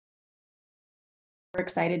We're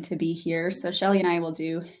excited to be here. So Shelly and I will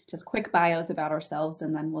do just quick bios about ourselves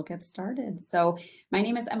and then we'll get started. So my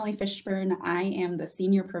name is Emmalee Fishburn. I am the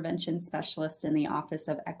Senior Prevention Specialist in the Office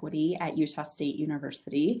of Equity at Utah State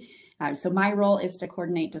University. So my role is to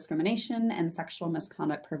coordinate discrimination and sexual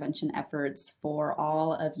misconduct prevention efforts for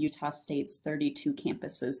all of Utah State's 32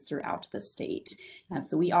 campuses throughout the state.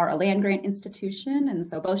 So we are a land-grant institution, and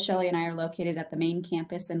so both Shelly and I are located at the main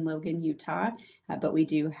campus in Logan, Utah, but we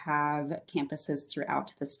do have campuses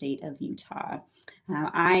throughout the state of Utah.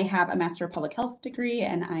 I have a Master of Public Health degree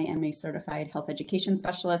and I am a certified health education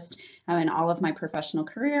specialist, and all of my professional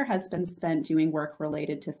career has been spent doing work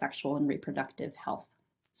related to sexual and reproductive health.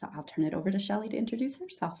 So I'll turn it over to Shelly to introduce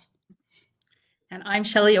herself. And I'm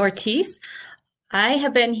Shelly Ortiz. I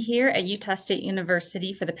have been here at Utah State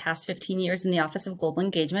University for the past 15 years in the Office of Global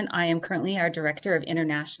Engagement. I am currently our Director of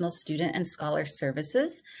International Student and Scholar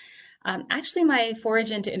Services. Actually, my forage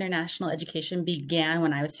into international education began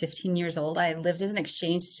when I was 15 years old. I lived as an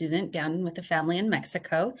exchange student down with a family in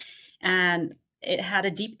Mexico, and it had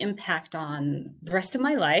a deep impact on the rest of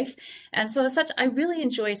my life. And so as such, I really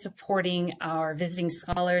enjoy supporting our visiting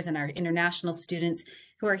scholars and our international students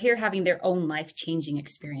who are here having their own life-changing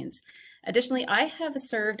experience. Additionally, I have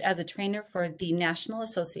served as a trainer for the National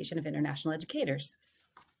Association of International Educators.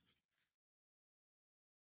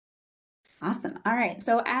 Awesome. All right.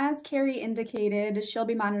 So as Carrie indicated, she'll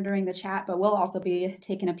be monitoring the chat, but we'll also be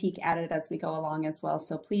taking a peek at it as we go along as well.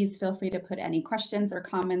 So please feel free to put any questions or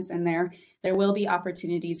comments in there. There will be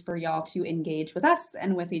opportunities for y'all to engage with us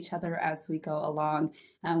and with each other as we go along.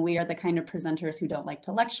 We are the kind of presenters who don't like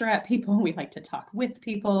to lecture at people. We like to talk with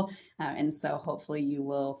people. And so hopefully you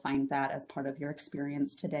will find that as part of your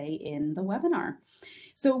experience today in the webinar.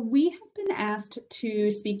 So we have been asked to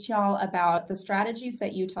speak to y'all about the strategies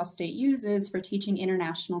that Utah State uses for teaching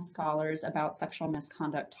international scholars about sexual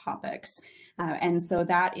misconduct topics. And so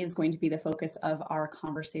that is going to be the focus of our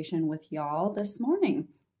conversation with y'all this morning.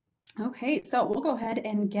 Okay, so we'll go ahead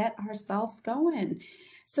and get ourselves going.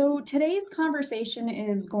 So today's conversation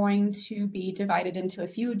is going to be divided into a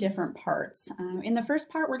few different parts. In the first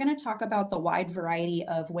part, we're going to talk about the wide variety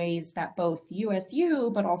of ways that both USU,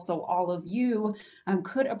 but also all of you,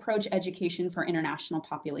 could approach education for international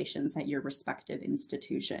populations at your respective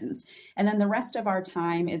institutions. And then the rest of our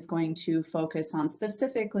time is going to focus on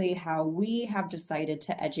specifically how we have decided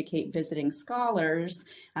to educate visiting scholars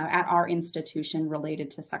at our institution related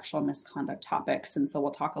to sexual misconduct topics. And so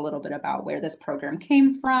we'll talk a little bit about where this program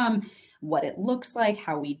came from, what it looks like,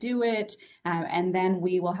 how we do it, and then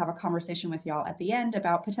we will have a conversation with y'all at the end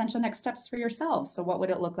about potential next steps for yourselves. So what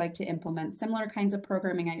would it look like to implement similar kinds of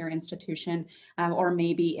programming at your institution, or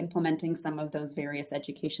maybe implementing some of those various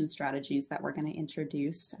education strategies that we're going to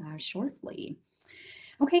introduce shortly.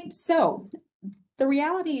 Okay, so the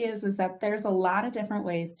reality is that there's a lot of different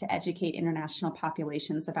ways to educate international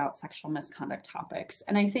populations about sexual misconduct topics.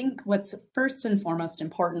 And I think what's first and foremost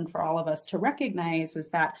important for all of us to recognize is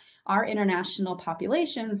that our international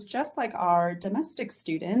populations, just like our domestic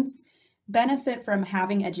students, benefit from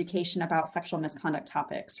having education about sexual misconduct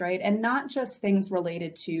topics, right? And not just things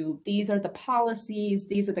related to these are the policies,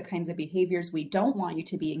 these are the kinds of behaviors we don't want you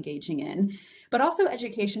to be engaging in, but also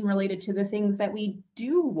education related to the things that we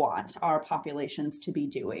do want our populations to be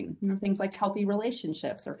doing. You know, things like healthy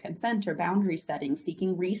relationships or consent or boundary setting,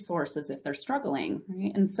 seeking resources if they're struggling,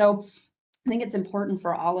 right? And so I think it's important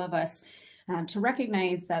for all of us to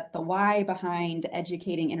recognize that the why behind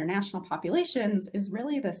educating international populations is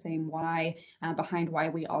really the same why behind why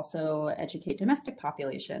we also educate domestic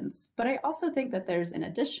populations. But I also think that there's an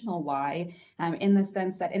additional why in the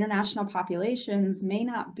sense that international populations may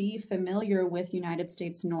not be familiar with United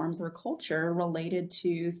States norms or culture related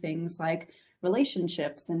to things like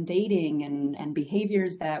relationships and dating and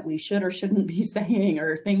behaviors that we should or shouldn't be saying,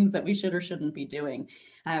 or things that we should or shouldn't be doing.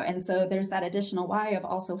 And so there's that additional why of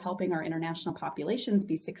also helping our international populations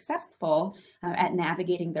be successful at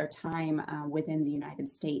navigating their time within the United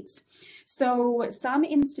States. So some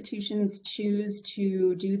institutions choose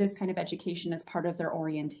to do this kind of education as part of their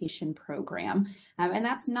orientation program. And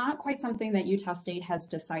that's not quite something that Utah State has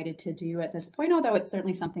decided to do at this point, although it's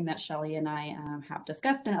certainly something that Shelly and I have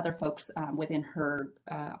discussed and other folks within her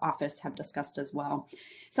office have discussed as well.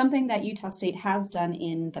 Something that Utah State has done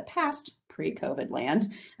in the past, pre-COVID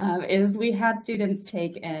land, is we had students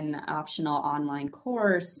take an optional online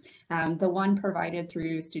course. The one provided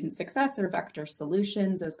through Student Success or Vector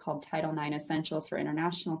Solutions is called Title IX Essentials for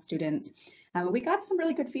International Students. We got some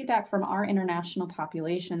really good feedback from our international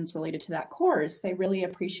populations related to that course. They really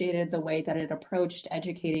appreciated the way that it approached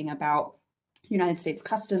educating about United States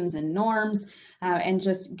customs and norms, and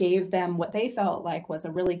just gave them what they felt like was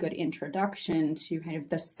a really good introduction to kind of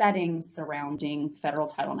the settings surrounding federal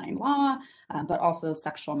Title IX law, but also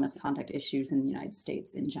sexual misconduct issues in the United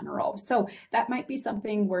States in general. So that might be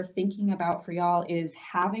something we're thinking about for y'all, is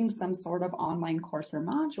having some sort of online course or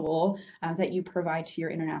module that you provide to your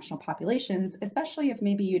international populations, especially if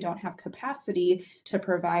maybe you don't have capacity to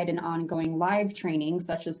provide an ongoing live training,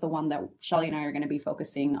 such as the one that Shelly and I are going to be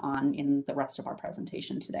focusing on in the rest of our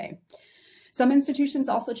presentation today. Some institutions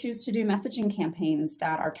also choose to do messaging campaigns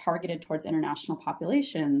that are targeted towards international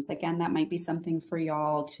populations. Again, that might be something for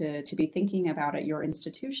y'all to be thinking about at your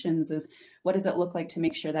institutions, is what does it look like to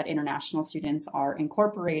make sure that international students are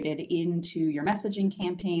incorporated into your messaging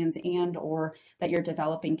campaigns, and or that you're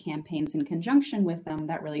developing campaigns in conjunction with them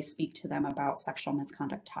that really speak to them about sexual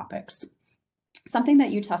misconduct topics. Something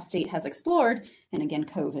that Utah State has explored, and again,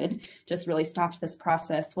 COVID just really stopped this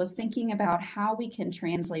process, was thinking about how we can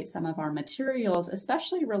translate some of our materials,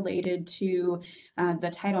 especially related to the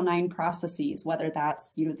Title IX processes, whether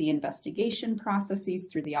that's the investigation processes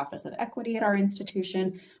through the Office of Equity at our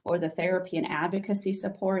institution, or the therapy and advocacy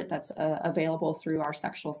support that's available through our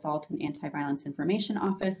Sexual Assault and Anti-Violence Information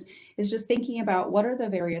Office, is just thinking about what are the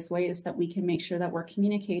various ways that we can make sure that we're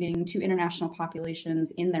communicating to international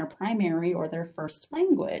populations in their primary or their first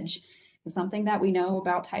language. Something that we know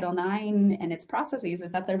about Title IX and its processes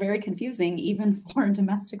is that they're very confusing, even for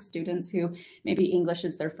domestic students who maybe English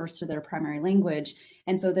is their first or their primary language.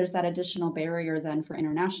 And so there's that additional barrier then for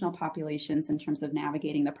international populations in terms of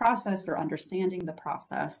navigating the process or understanding the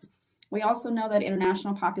process. We also know that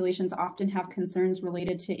international populations often have concerns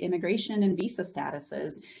related to immigration and visa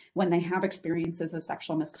statuses when they have experiences of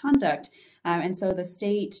sexual misconduct. And so the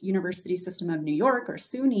State University System of New York, or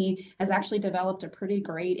SUNY, has actually developed a pretty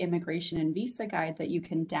great immigration and visa guide that you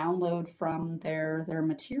can download from their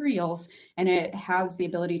materials. And it has the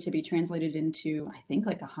ability to be translated into, I think,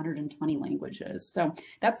 like 120 languages. So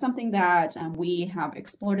that's something that we have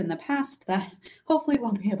explored in the past that hopefully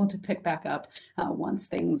we'll be able to pick back up once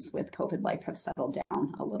things with COVID life have settled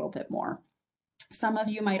down a little bit more. Some of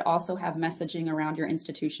you might also have messaging around your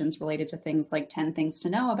institutions related to things like 10 things to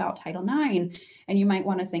know about Title IX, and you might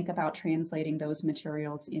want to think about translating those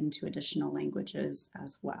materials into additional languages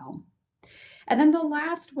as well. And then the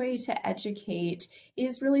last way to educate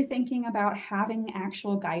is really thinking about having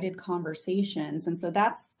actual guided conversations. And so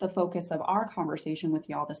that's the focus of our conversation with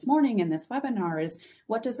y'all this morning in this webinar, is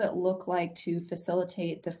what does it look like to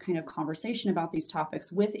facilitate this kind of conversation about these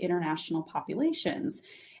topics with international populations?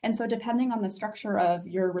 And so depending on the structure of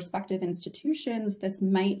your respective institutions, this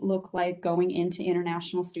might look like going into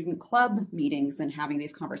international student club meetings and having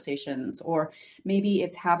these conversations, or maybe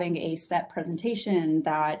it's having a set presentation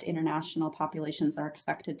that international populations are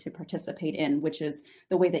expected to participate in, which is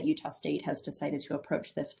the way that Utah State has decided to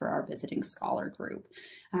approach this for our visiting scholar group.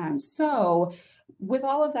 So with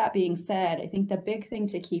all of that being said, I think the big thing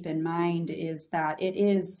to keep in mind is that it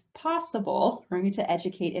is possible, right, to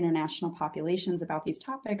educate international populations about these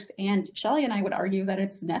topics. And Shelly and I would argue that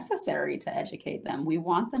it's necessary to educate them. We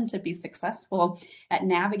want them to be successful at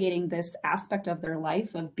navigating this aspect of their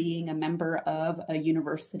life of being a member of a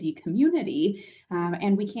university community.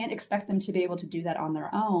 And we can't expect them to be able to do that on their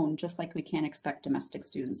own, just like we can't expect domestic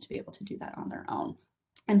students to be able to do that on their own.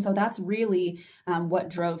 And so that's really what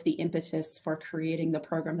drove the impetus for creating the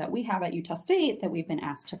program that we have at Utah State that we've been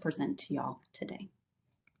asked to present to y'all today.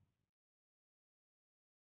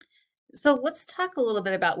 So let's talk a little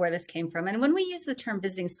bit about where this came from. And when we use the term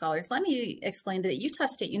visiting scholars, let me explain that at Utah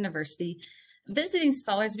State University, visiting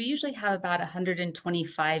scholars, we usually have about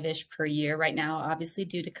 125-ish per year right now, obviously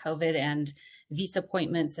due to COVID and visa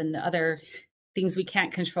appointments and other things we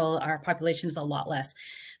can't control. Our population is a lot less.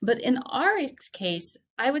 But in our case,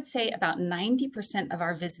 I would say about 90% of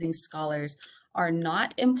our visiting scholars are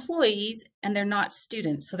not employees and they're not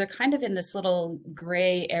students. So they're kind of in this little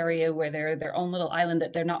gray area where they're their own little island,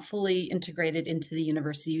 that they're not fully integrated into the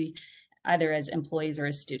university, either as employees or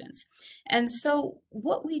as students. And so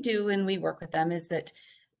what we do when we work with them is that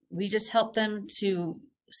we just help them to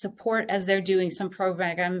support as they're doing some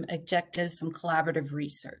program objectives, some collaborative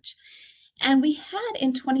research. And we had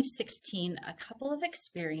in 2016 a couple of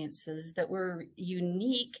experiences that were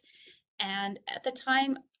unique. And at the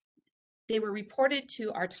time, they were reported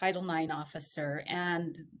to our Title IX officer,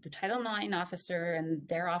 and the Title IX officer and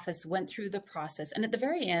their office went through the process. And at the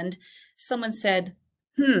very end, someone said,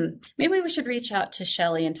 maybe we should reach out to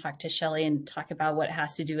Shelly and talk about what it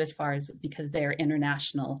has to do as far as, because they're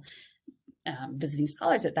international visiting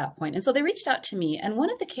scholars at that point. And so they reached out to me, and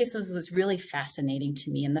one of the cases was really fascinating to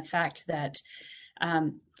me in the fact that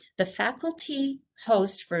The faculty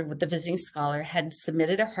host for the visiting scholar had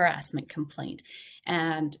submitted a harassment complaint.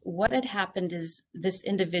 And what had happened is this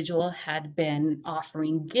individual had been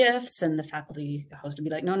offering gifts, and the faculty host would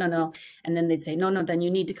be like, no, no, no. And then they'd say, no, no, then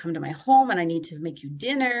you need to come to my home and I need to make you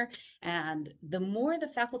dinner. And the more the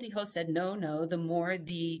faculty host said, no, no, the more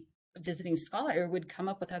the visiting scholar would come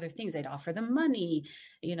up with other things. They'd offer them money,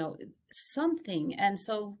 something. And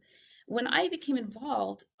so when I became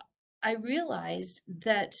involved, I realized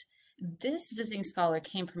that this visiting scholar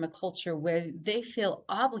came from a culture where they feel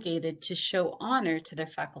obligated to show honor to their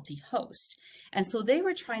faculty host. And so they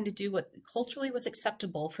were trying to do what culturally was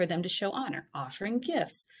acceptable for them to show honor, offering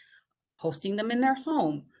gifts, hosting them in their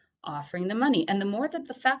home, offering them money. And the more that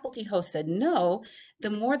the faculty host said no, the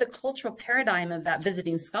more the cultural paradigm of that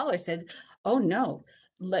visiting scholar said, oh no,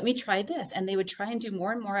 let me try this. And they would try and do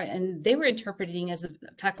more and more. And they were interpreting as the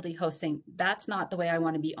faculty host saying, that's not the way I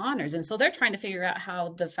want to be honored. And so they're trying to figure out how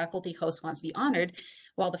the faculty host wants to be honored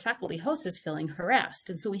while the faculty host is feeling harassed.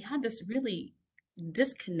 And so we had this really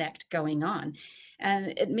disconnect going on.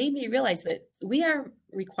 And it made me realize that we are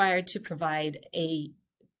required to provide a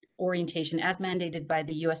orientation as mandated by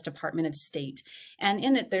the US Department of State. And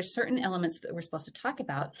in it, there's certain elements that we're supposed to talk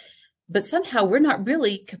about, but somehow we're not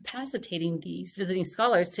really capacitating these visiting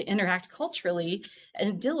scholars to interact culturally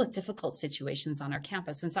and deal with difficult situations on our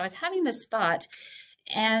campus. And so I was having this thought,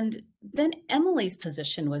 and then Emmalee's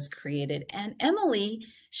position was created. And Emmalee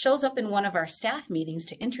shows up in one of our staff meetings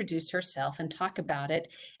to introduce herself and talk about it.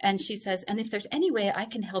 And she says, and if there's any way I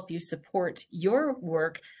can help you support your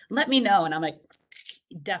work, let me know. And I'm like,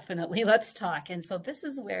 definitely, let's talk. And so this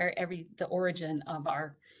is where the origin of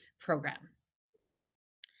our program.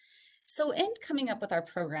 So in coming up with our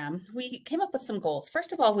program, we came up with some goals.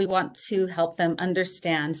 First of all, we want to help them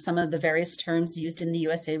understand some of the various terms used in the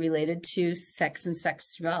USA related to sex and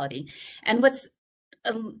sexuality. And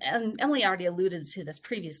and Emmalee already alluded to this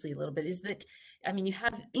previously a little bit, is that, you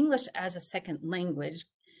have English as a second language.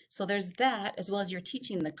 So there's that, as well as you're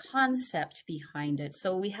teaching the concept behind it.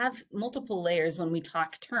 So we have multiple layers when we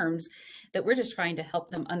talk terms that we're just trying to help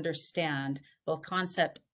them understand both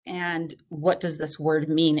concept and what does this word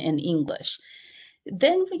mean in English.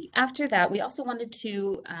 Then after that, we also wanted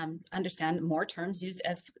to understand more terms used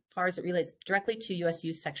as far as it relates directly to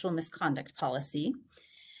USU's sexual misconduct policy.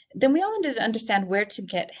 Then we all wanted to understand where to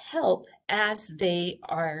get help as they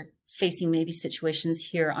are facing maybe situations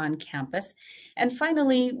here on campus. And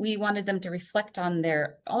finally, we wanted them to reflect on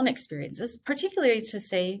their own experiences, particularly to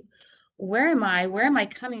say, where am I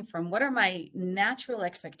coming from? What are my natural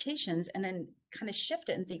expectations? And then kind of shift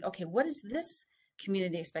it and think, okay, what is this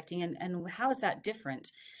community expecting and how is that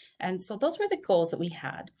different? And so those were the goals that we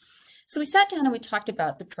had. So we sat down and we talked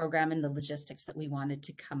about the program and the logistics that we wanted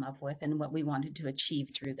to come up with and what we wanted to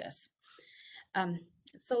achieve through this.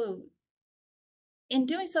 So in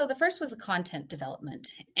doing so, the first was the content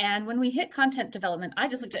development. And when we hit content development, I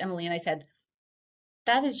just looked at Emmalee and I said,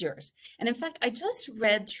 that is yours. And in fact, I just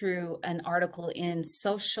read through an article in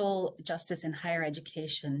Social Justice in Higher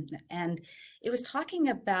Education, and it was talking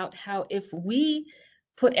about how if we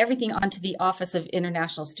put everything onto the Office of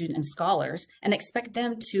International Student and Scholars and expect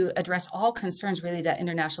them to address all concerns related to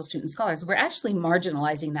international student and scholars, we're actually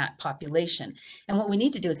marginalizing that population. And what we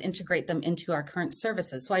need to do is integrate them into our current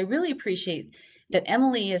services. So I really appreciate that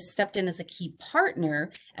Emmalee has stepped in as a key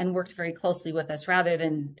partner and worked very closely with us rather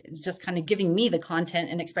than just kind of giving me the content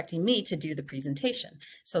and expecting me to do the presentation.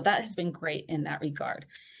 So that has been great in that regard.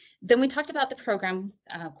 Then we talked about the program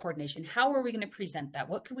coordination. How are we going to present that?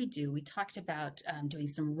 What could we do? We talked about doing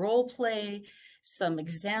some role play, some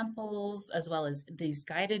examples, as well as these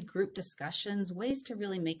guided group discussions, ways to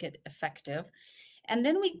really make it effective. And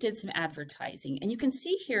then we did some advertising. And you can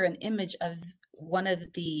see here an image of one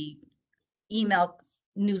of the email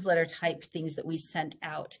newsletter type things that we sent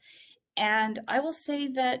out. And I will say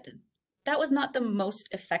that that was not the most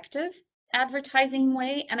effective advertising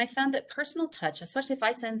way. And I found that personal touch, especially if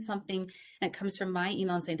I send something and it comes from my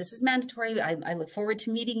email and saying, this is mandatory, I look forward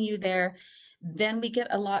to meeting you there, then we get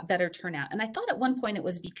a lot better turnout. And I thought at one point it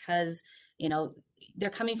was because, they're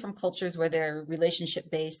coming from cultures where they're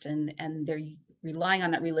relationship based and they're relying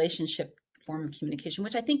on that relationship form of communication,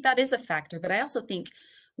 which I think that is a factor. But I also think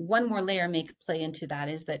one more layer may play into that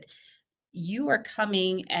is that you are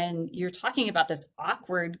coming and you're talking about this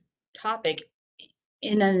awkward topic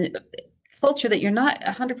in a culture that you're not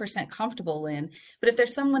 100% comfortable in. But if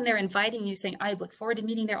there's someone there inviting you saying, I look forward to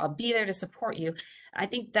meeting there, I'll be there to support you, I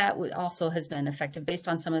think that also has been effective based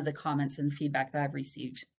on some of the comments and feedback that I've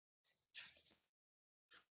received.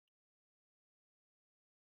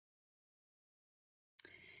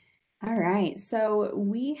 All right, so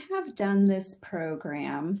we have done this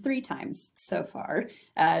program 3 times so far.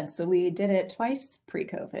 So we did it twice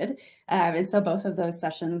pre-COVID. And so both of those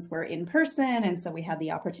sessions were in person. And so we had the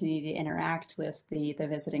opportunity to interact with the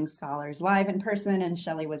visiting scholars live in person. And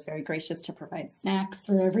Shelly was very gracious to provide snacks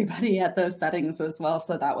for everybody at those settings as well.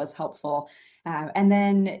 So that was helpful. And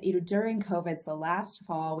then, during COVID, so last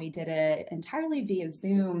fall, we did it entirely via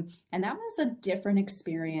Zoom, and that was a different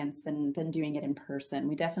experience than doing it in person.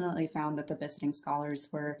 We definitely found that the visiting scholars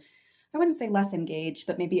were, I wouldn't say less engaged,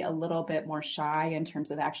 but maybe a little bit more shy in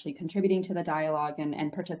terms of actually contributing to the dialogue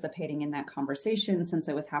and participating in that conversation since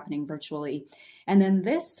it was happening virtually. And then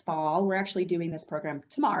this fall, we're actually doing this program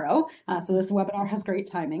tomorrow. So this webinar has great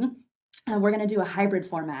timing. We're going to do a hybrid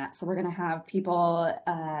format. So we're going to have people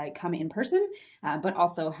come in person, but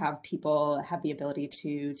also have people have the ability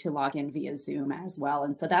to log in via Zoom as well.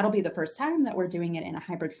 And so that'll be the first time that we're doing it in a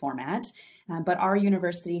hybrid format. But our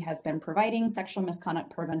university has been providing sexual misconduct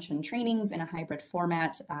prevention trainings in a hybrid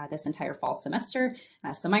format this entire fall semester.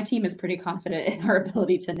 So my team is pretty confident in our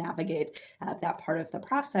ability to navigate that part of the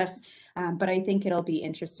process. But I think it'll be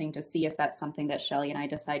interesting to see if that's something that Shelly and I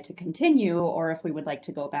decide to continue, or if we would like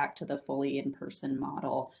to go back to the fully in-person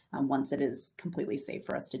model once it is completely safe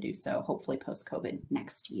for us to do so, hopefully post-COVID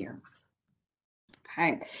next year.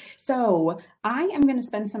 Okay, so I am going to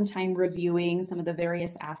spend some time reviewing some of the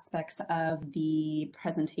various aspects of the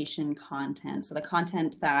presentation content. So the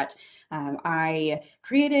content that I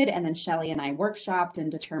created, and then Shelly and I workshopped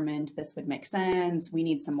and determined this would make sense. We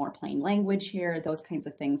need some more plain language here, those kinds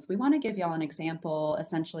of things. We want to give y'all an example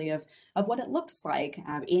essentially of what it looks like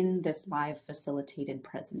in this live facilitated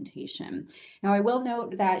presentation. Now, I will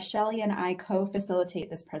note that Shelly and I co-facilitate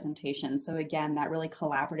this presentation. So again, that really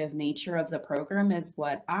collaborative nature of the program is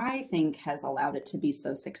what I think has allowed it to be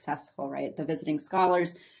so successful, right? The visiting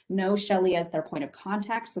scholars know Shelly as their point of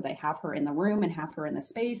contact, so they have her in the room and have her in the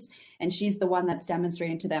space, and she's the one that's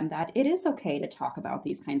demonstrating to them that it is okay to talk about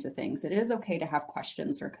these kinds of things. It is okay to have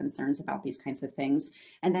questions or concerns about these kinds of things.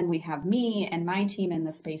 And then we have me and my team in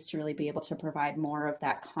the space to really be able to provide more of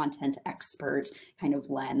that content expert kind of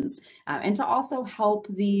lens, and to also help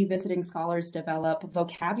the visiting scholars develop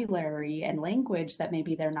vocabulary and language that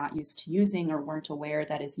maybe they're not used to using or weren't aware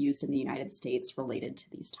that is used in the United States related to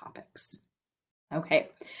these topics. Okay,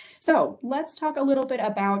 so let's talk a little bit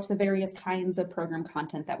about the various kinds of program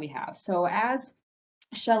content that we have. So as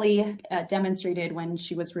Shelly demonstrated when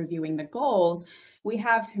she was reviewing the goals, we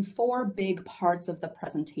have 4 big parts of the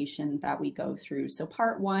presentation that we go through. So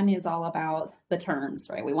part 1 is all about the terms,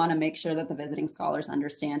 right? We want to make sure that the visiting scholars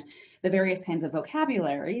understand the various kinds of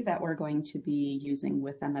vocabulary that we're going to be using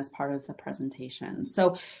with them as part of the presentation.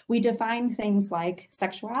 So we define things like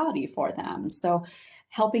sexuality for them. So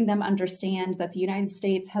helping them understand that the United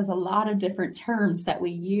States has a lot of different terms that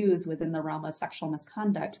we use within the realm of sexual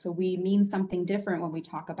misconduct. So we mean something different when we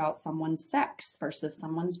talk about someone's sex versus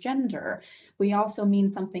someone's gender. We also mean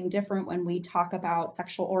something different when we talk about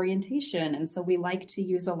sexual orientation. And so we like to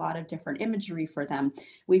use a lot of different imagery for them.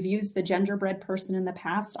 We've used the genderbread person in the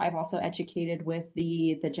past. I've also educated with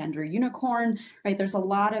the gender unicorn, right? There's a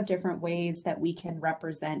lot of different ways that we can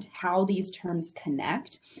represent how these terms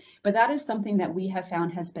connect. But that is something that we have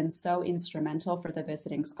found has been so instrumental for the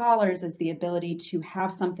visiting scholars, is the ability to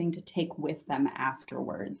have something to take with them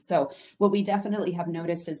afterwards. So what we definitely have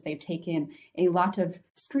noticed is they've taken a lot of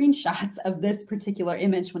screenshots of this particular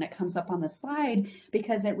image when it comes up on the slide,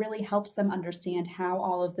 because it really helps them understand how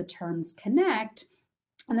all of the terms connect.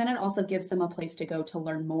 And then it also gives them a place to go to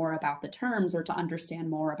learn more about the terms or to understand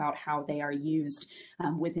more about how they are used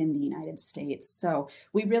within the United States. So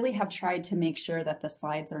we really have tried to make sure that the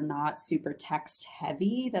slides are not super text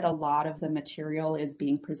heavy, that a lot of the material is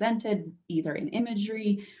being presented either in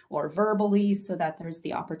imagery or verbally, so that there's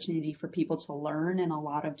the opportunity for people to learn in a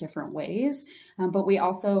lot of different ways. But we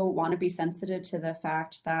also want to be sensitive to the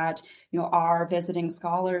fact that, our visiting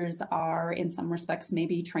scholars are in some respects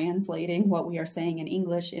maybe translating what we are saying in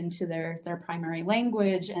English into their primary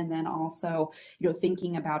language, and then also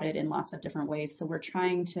thinking about it in lots of different ways. So we're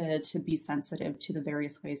trying to be sensitive to the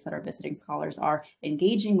various ways that our visiting scholars are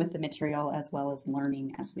engaging with the material as well as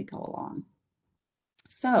learning as we go along.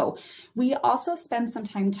 So we also spend some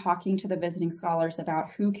time talking to the visiting scholars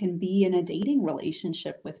about who can be in a dating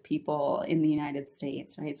relationship with people in the United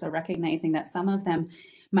States, right? So recognizing that some of them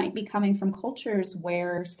might be coming from cultures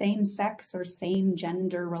where same-sex or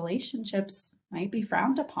same-gender relationships might be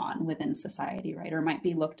frowned upon within society, right? Or might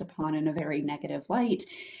be looked upon in a very negative light.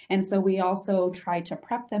 And so we also try to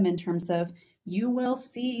prep them in terms of you will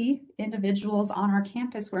see individuals on our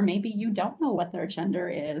campus where maybe you don't know what their gender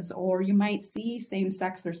is, or you might see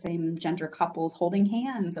same-sex or same-gender couples holding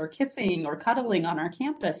hands or kissing or cuddling on our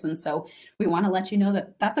campus. And so we want to let you know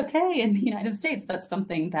that that's okay in the United States. That's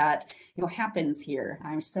something that happens here.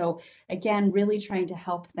 So again, really trying to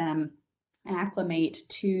help them acclimate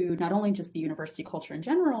to not only just the university culture in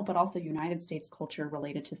general, but also United States culture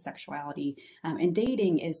related to sexuality. And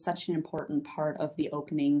dating is such an important part of the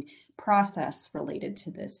opening process related to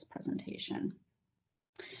this presentation.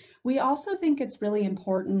 We also think it's really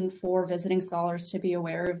important for visiting scholars to be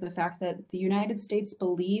aware of the fact that the United States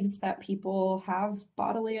believes that people have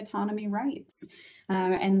bodily autonomy rights.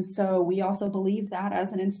 And so we also believe that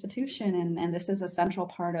as an institution, and this is a central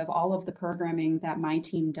part of all of the programming that my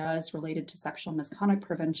team does related to sexual misconduct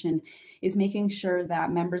prevention, is making sure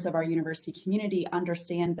that members of our university community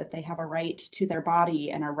understand that they have a right to their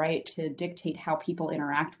body and a right to dictate how people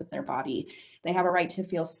interact with their body. They have a right to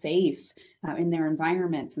feel safe in their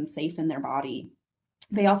environments and safe in their body.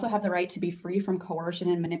 They also have the right to be free from coercion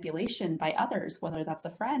and manipulation by others, whether that's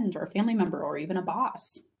a friend or a family member or even a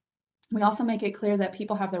boss. We also make it clear that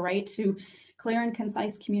people have the right to clear and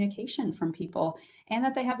concise communication from people, and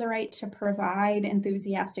that they have the right to provide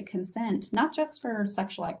enthusiastic consent, not just for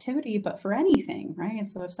sexual activity, but for anything, right?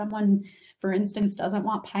 So if someone, for instance, doesn't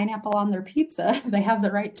want pineapple on their pizza, they have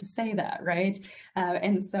the right to say that, right?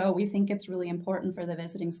 And so we think it's really important for the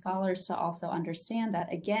visiting scholars to also understand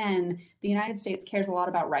that, again, the United States cares a lot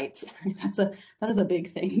about rights. That is a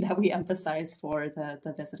big thing that we emphasize for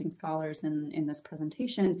the visiting scholars in this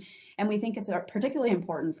presentation. And we think it's particularly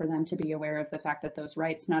important for them to be aware of the fact that those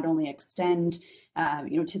rights not only extend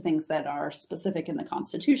to things that are specific in the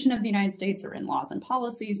Constitution of the United States or in laws and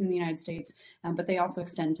policies in the United States, but they also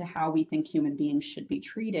extend to how we think human beings should be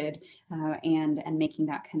treated, and making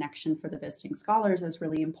that connection for the visiting scholars is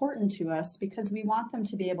really important to us, because we want them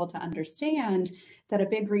to be able to understand that a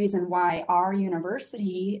big reason why our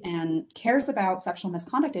university cares about sexual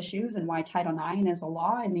misconduct issues and why Title IX is a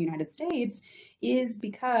law in the United States is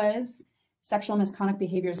because sexual misconduct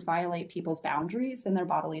behaviors violate people's boundaries and their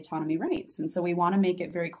bodily autonomy rights. And so we want to make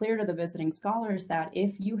it very clear to the visiting scholars that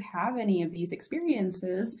if you have any of these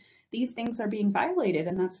experiences, these things are being violated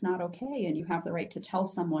and that's not okay. And you have the right to tell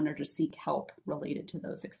someone or to seek help related to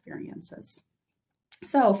those experiences.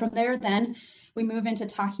 So from there, then we move into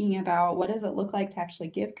talking about what does it look like to actually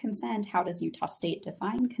give consent? How does Utah State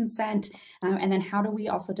define consent? And then how do we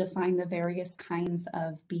also define the various kinds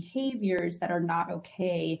of behaviors that are not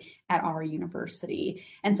okay at our university?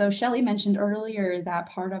 And so Shelly mentioned earlier that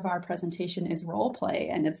part of our presentation is role play,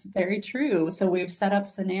 and it's very true. So we've set up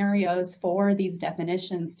scenarios for these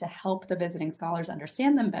definitions to help the visiting scholars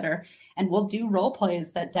understand them better. And we'll do role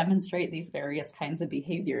plays that demonstrate these various kinds of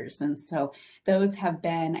behaviors. And so those have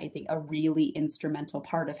been, I think, a really instrumental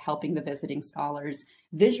part of helping the visiting scholars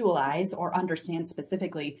visualize or understand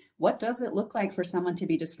specifically what does it look like for someone to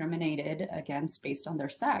be discriminated against based on their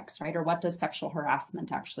sex, right? Or what does sexual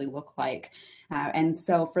harassment actually look like? And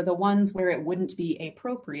so for the ones where it wouldn't be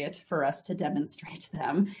appropriate for us to demonstrate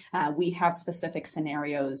them, we have specific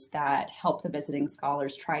scenarios that help the visiting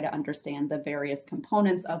scholars try to understand the various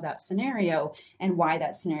components of that scenario and why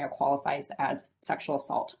that scenario qualifies as sexual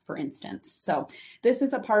assault, for instance. So this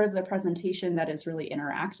is a part of the presentation that is really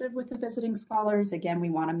interactive with the visiting scholars. Again, we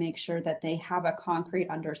want to make sure that they have a concrete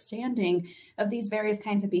understanding of these various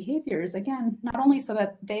kinds of behaviors. Again, not only so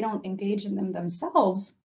that they don't engage in them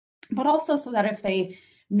themselves, but also so that if they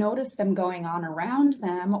notice them going on around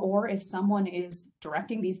them, or if someone is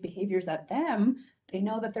directing these behaviors at them, they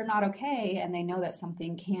know that they're not okay, and they know that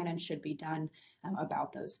something can and should be done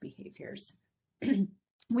about those behaviors.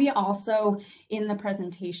 We also, in the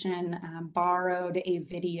presentation, borrowed a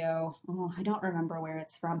video. I don't remember where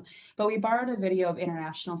it's from, but we borrowed a video of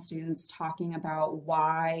international students talking about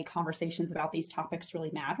why conversations about these topics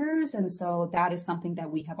really matters. And so that is something that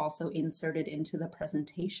we have also inserted into the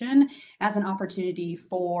presentation as an opportunity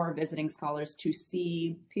for visiting scholars to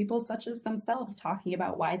see people such as themselves talking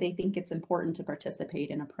about why they think it's important to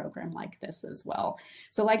participate in a program like this as well.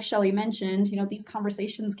 So like Shelly mentioned, these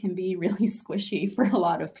conversations can be really squishy for a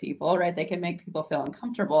lot of people, right? They can make people feel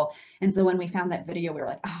uncomfortable. And so when we found that video, we were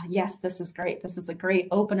like, yes, this is great. This is a great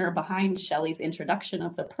opener behind Shelly's introduction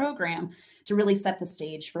of the program to really set the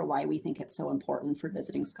stage for why we think it's so important for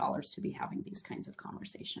visiting scholars to be having these kinds of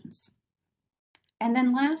conversations. And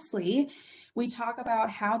then lastly, We talk about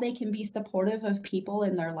how they can be supportive of people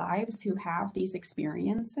in their lives who have these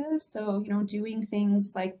experiences. So, doing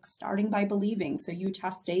things like starting by believing. So Utah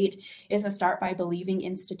State is a Start by Believing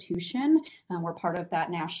institution. We're part of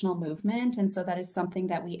that national movement. And so that is something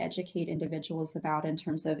that we educate individuals about in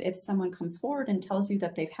terms of if someone comes forward and tells you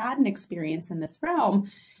that they've had an experience in this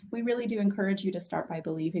realm, we really do encourage you to start by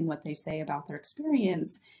believing what they say about their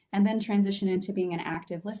experience and then transition into being an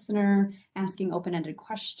active listener, asking open-ended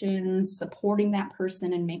questions, supporting that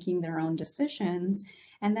person and making their own decisions,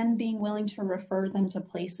 and then being willing to refer them to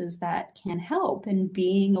places that can help and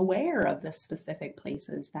being aware of the specific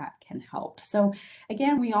places that can help. So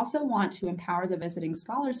again, we also want to empower the visiting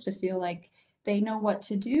scholars to feel like they know what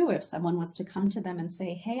to do if someone was to come to them and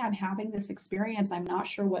say, hey, I'm having this experience, I'm not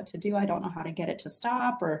sure what to do, I don't know how to get it to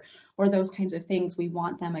stop, or those kinds of things. We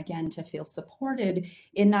want them, again, to feel supported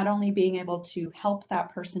in not only being able to help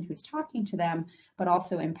that person who's talking to them, but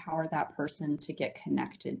also empower that person to get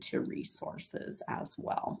connected to resources as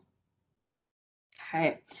well.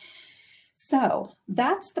 Okay. So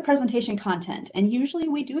that's the presentation content. And usually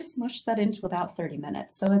we do smush that into about 30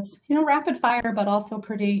 minutes. So it's, rapid fire, but also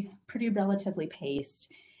pretty relatively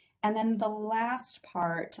paced. And then the last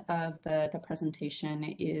part of the presentation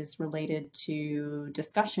is related to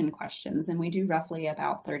discussion questions. And we do roughly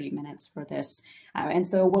about 30 minutes for this. And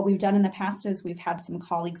so what we've done in the past is we've had some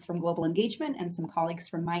colleagues from Global Engagement and some colleagues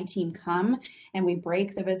from my team come, and we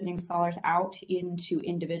break the visiting scholars out into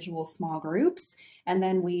individual small groups. And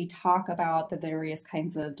then we talk about the various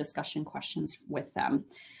kinds of discussion questions with them.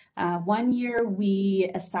 One year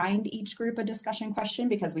we assigned each group a discussion question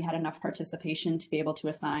because we had enough participation to be able to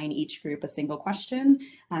assign each group a single question.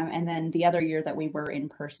 And then the other year that we were in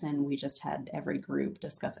person, we just had every group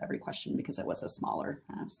discuss every question because it was a smaller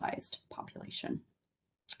sized population.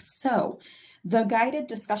 So the guided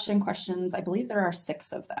discussion questions, I believe there are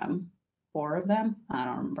 6 of them. 4 of them? I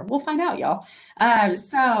don't remember. We'll find out, y'all.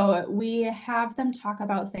 So we have them talk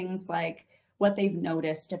about things like what they've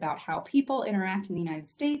noticed about how people interact in the United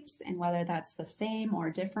States and whether that's the same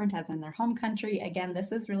or different as in their home country. Again,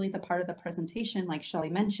 this is really the part of the presentation, like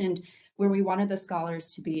Shelly mentioned, where we wanted the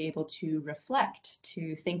scholars to be able to reflect,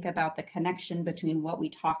 to think about the connection between what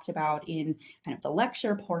we talked about in kind of the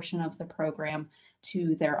lecture portion of the program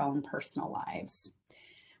to their own personal lives.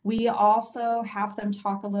 We also have them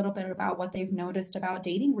talk a little bit about what they've noticed about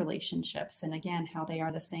dating relationships and again, how they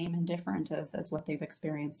are the same and different as what they've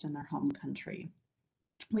experienced in their home country.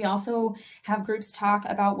 We also have groups talk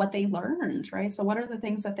about what they learned, right? So what are the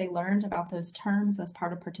things that they learned about those terms as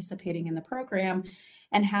part of participating in the program?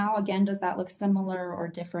 And how, again, does that look similar or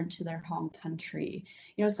different to their home country?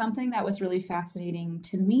 Something that was really fascinating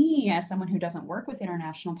to me as someone who doesn't work with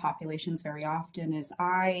international populations very often is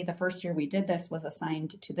the first year we did this was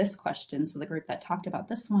assigned to this question. So the group that talked about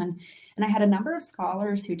this one, and I had a number of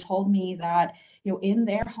scholars who told me that, in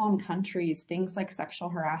their home countries, things like sexual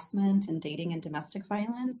harassment and dating and domestic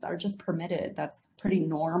violence are just permitted. That's pretty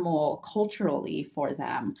normal culturally for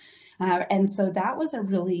them. And so that was a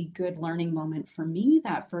really good learning moment for me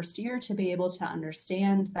that first year to be able to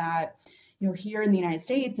understand that, here in the United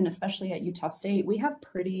States and especially at Utah State, we have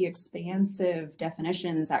pretty expansive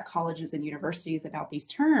definitions at colleges and universities about these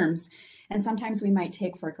terms. And sometimes we might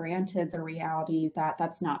take for granted the reality that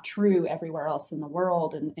that's not true everywhere else in the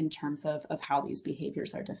world in terms of how these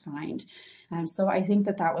behaviors are defined. So I think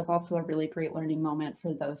that that was also a really great learning moment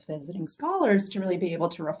for those visiting scholars to really be able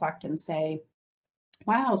to reflect and say,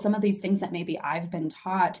 wow, some of these things that maybe I've been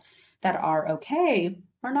taught that are okay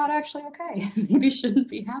are not actually okay. Maybe shouldn't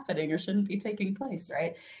be happening or shouldn't be taking place,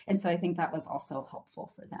 right? And so I think that was also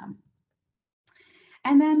helpful for them.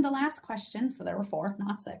 And then the last question, so there were 4,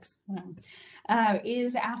 not 6,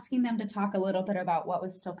 is asking them to talk a little bit about what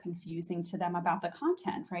was still confusing to them about the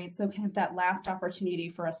content, right? So kind of that last opportunity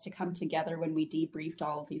for us to come together when we debriefed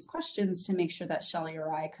all of these questions to make sure that Shelly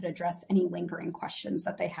or I could address any lingering questions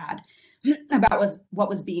that they had about what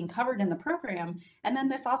was being covered in the program. And then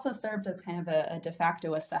this also served as kind of a de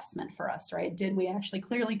facto assessment for us, right? Did we actually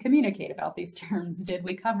clearly communicate about these terms? Did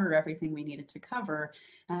we cover everything we needed to cover?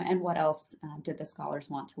 And what else did the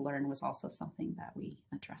scholars want to learn was also something that we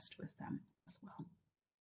addressed with them as well.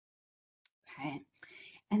 Okay,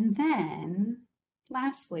 and then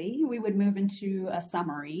lastly, we would move into a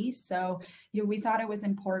summary. So, we thought it was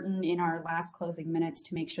important in our last closing minutes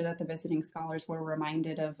to make sure that the visiting scholars were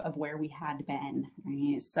reminded of where we had been.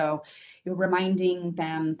 Right? So, reminding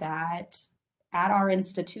them that at our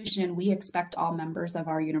institution, we expect all members of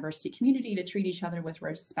our university community to treat each other with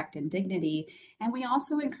respect and dignity. And we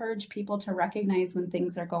also encourage people to recognize when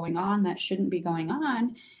things are going on that shouldn't be going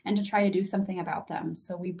on and to try to do something about them.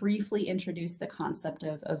 So we briefly introduce the concept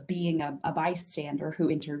of being a bystander who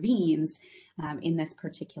intervenes in this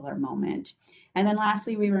particular moment. And then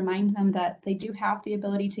lastly, we remind them that they do have the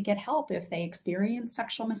ability to get help if they experience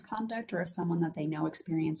sexual misconduct or if someone that they know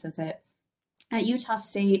experiences it. At Utah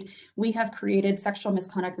State, we have created sexual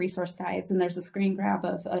misconduct resource guides, and there's a screen grab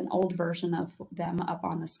of an old version of them up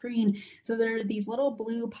on the screen. So there are these little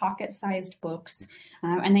blue pocket-sized books,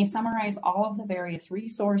 and they summarize all of the various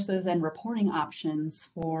resources and reporting options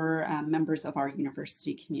for members of our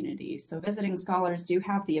university community. So visiting scholars do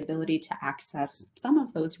have the ability to access some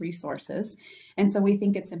of those resources, and so we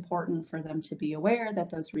think it's important for them to be aware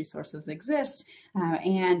that those resources exist,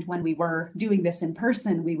 and when we were doing this in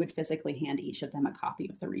person, we would physically hand each of them a copy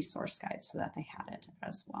of the resource guide so that they had it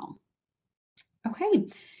as well. Okay,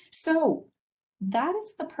 so that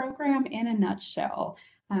is the program in a nutshell.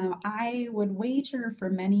 I would wager for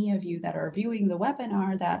many of you that are viewing the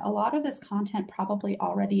webinar that a lot of this content probably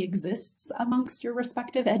already exists amongst your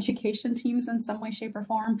respective education teams in some way, shape, or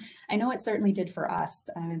form. I know it certainly did for us.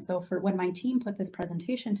 And so for when my team put this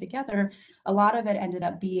presentation together, a lot of it ended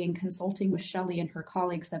up being consulting with Shelly and her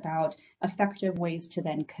colleagues about effective ways to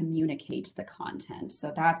then communicate the content.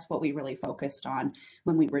 So that's what we really focused on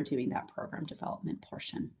when we were doing that program development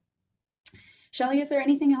portion. Shelly, is there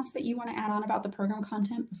anything else that you want to add on about the program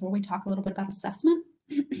content before we talk a little bit about assessment?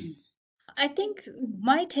 I think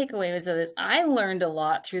my takeaway was that I learned a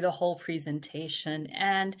lot through the whole presentation.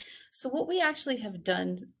 And so what we actually have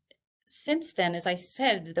done since then, as I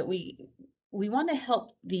said, that we want to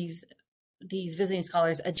help these visiting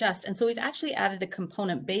scholars adjust. And so we've actually added a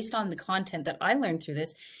component based on the content that I learned through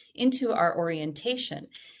this into our orientation.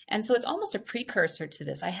 And so it's almost a precursor to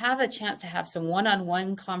this. I have a chance to have some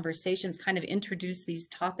one-on-one conversations, kind of introduce these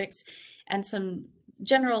topics and some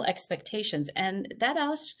general expectations. And that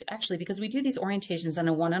actually, because we do these orientations in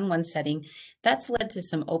a one-on-one setting, that's led to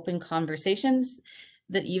some open conversations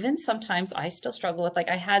that even sometimes I still struggle with. Like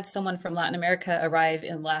I had someone from Latin America arrive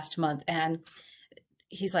in last month, and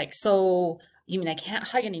he's like, so you mean I can't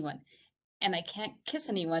hug anyone and I can't kiss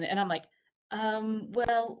anyone? And I'm like,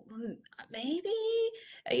 well, maybe,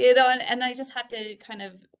 and I just have to kind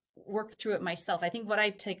of work through it myself. I think what I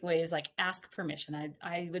take away is like, ask permission.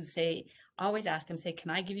 I would say, always ask him, say,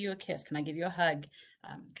 can I give you a kiss? Can I give you a hug?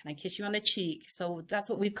 Can I kiss you on the cheek? So that's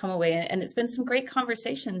what we've come away. And it's been some great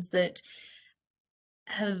conversations that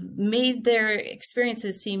have made their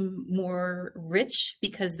experiences seem more rich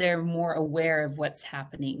because they're more aware of what's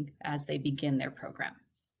happening as they begin their program.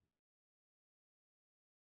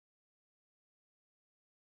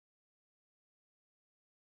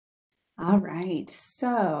 All right,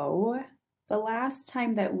 so the last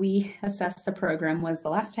time that we assessed the program was the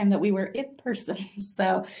last time that we were in person.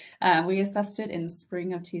 So we assessed it in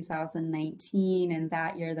spring of 2019, and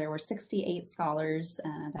that year there were 68 scholars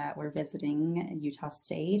that were visiting Utah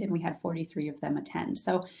State, and we had 43 of them attend.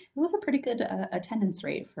 So it was a pretty good attendance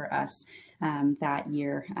rate for us that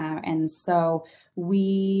year. And so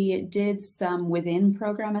we did some within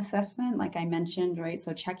program assessment, like I mentioned, right?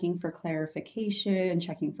 So checking for clarification,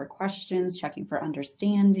 checking for questions, checking for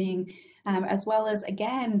understanding, as well as,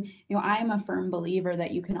 again, I'm a firm believer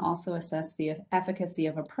that you can also assess the efficacy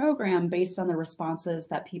of a program based on the responses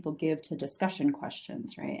that people give to discussion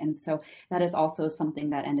questions, right? And so that is also something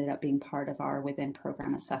that ended up being part of our within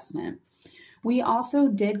program assessment. We also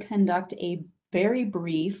did conduct a very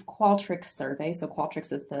brief Qualtrics survey. So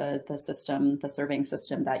Qualtrics is the system, the surveying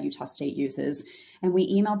system that Utah State uses. And we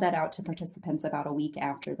emailed that out to participants about a week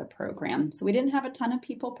after the program. So we didn't have a ton of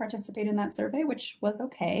people participate in that survey, which was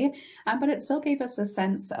okay, but it still gave us a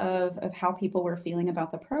sense of how people were feeling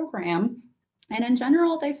about the program. And in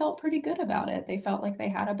general, they felt pretty good about it. They felt like they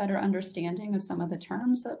had a better understanding of some of the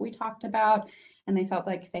terms that we talked about, and they felt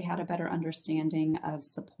like they had a better understanding of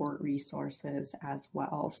support resources as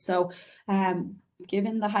well. So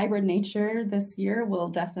given the hybrid nature this year, we'll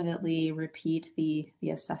definitely repeat the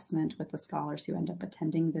assessment with the scholars who end up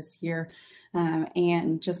attending this year.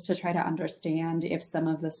 And just to try to understand if some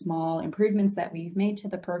of the small improvements that we've made to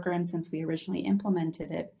the program since we originally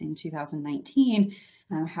implemented it in 2019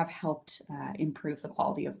 have helped improve the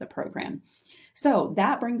quality of the program. So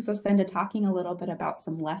that brings us then to talking a little bit about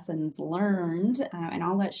some lessons learned, and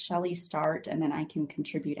I'll let Shelly start, and then I can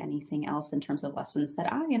contribute anything else in terms of lessons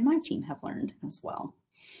that I and my team have learned as well.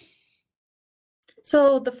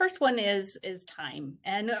 So the first one is time.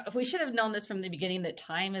 And we should have known this from the beginning, that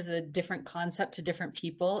time is a different concept to different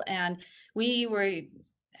people. And we were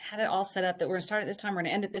had it all set up that we're going to start at this time, we're going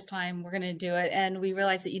to end at this time, we're going to do it. And we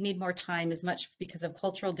realized that you need more time, as much because of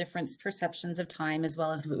cultural difference perceptions of time, as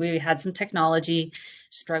well as we had some technology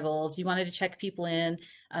struggles. You wanted to check people in.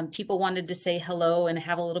 People wanted to say hello and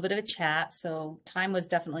have a little bit of a chat. So time was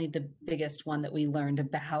definitely the biggest one that we learned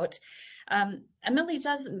about. Emmalee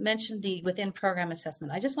does mention the within program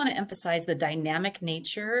assessment. I just want to emphasize the dynamic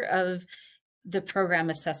nature of the program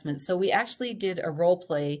assessment. So we actually did a role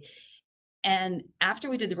play, and after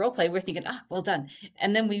we did the role play, we're thinking, well done.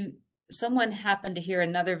 And then someone happened to hear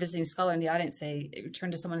another visiting scholar in the audience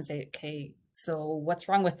turn to someone and say, okay, so what's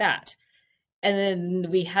wrong with that? And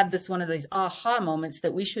then we had one of these aha moments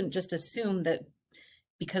that we shouldn't just assume that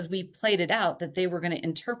because we played it out that they were going to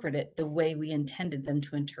interpret it the way we intended them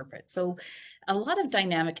to interpret. So a lot of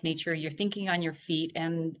dynamic nature, you're thinking on your feet.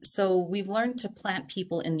 And so we've learned to plant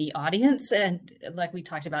people in the audience. And like we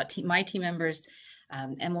talked about, my team members,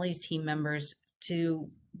 Emilee's team members, to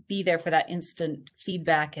be there for that instant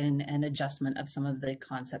feedback and adjustment of some of the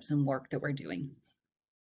concepts and work that we're doing.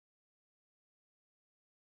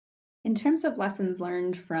 In terms of lessons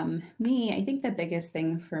learned from me, I think the biggest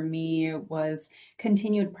thing for me was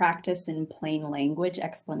continued practice in plain language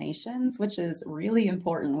explanations, which is really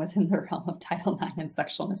important within the realm of Title IX and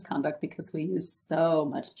sexual misconduct because we use so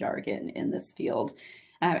much jargon in this field.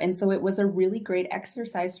 And so it was a really great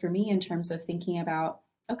exercise for me in terms of thinking about,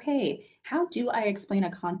 okay, how do I explain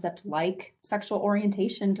a concept like sexual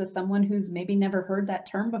orientation to someone who's maybe never heard that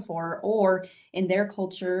term before, or in their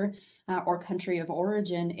culture or country of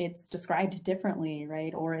origin, it's described differently,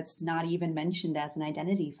 right? Or it's not even mentioned as an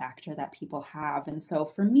identity factor that people have. And so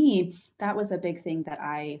for me, that was a big thing that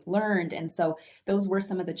I learned. And so those were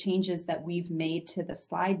some of the changes that we've made to the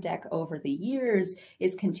slide deck over the years,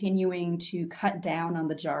 is continuing to cut down on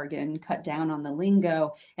the jargon, cut down on the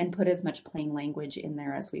lingo, and put as much plain language in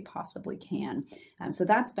there as we possibly can. So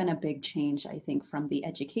that's been a big change, I think, from the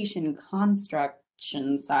education construct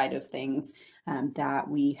side of things that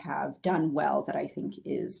we have done well, that I think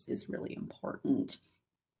is really important.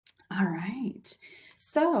 All right.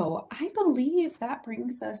 So I believe that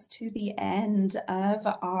brings us to the end of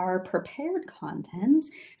our prepared content.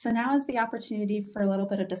 So now is the opportunity for a little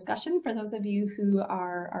bit of discussion for those of you who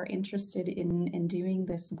are interested in doing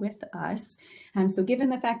this with us. So given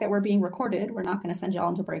the fact that we're being recorded, we're not going to send you all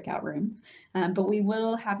into breakout rooms, but we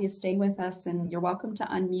will have you stay with us, and you're welcome to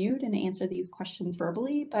unmute and answer these questions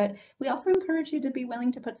verbally, but we also encourage you to be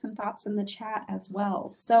willing to put some thoughts in the chat as well.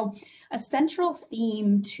 So a central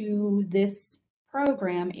theme to this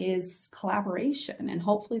program is collaboration, and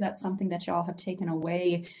hopefully that's something that y'all have taken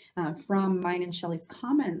away from mine and Shelly's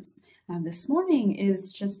comments this morning, is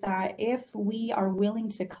just that if we are willing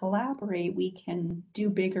to collaborate, we can do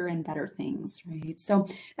bigger and better things, right? So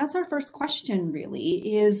that's our first question,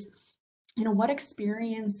 really, is, what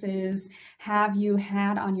experiences have you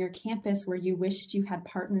had on your campus where you wished you had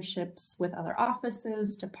partnerships with other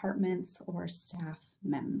offices, departments, or staff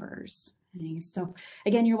members? Okay, so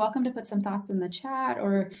again, you're welcome to put some thoughts in the chat,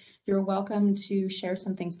 or you're welcome to share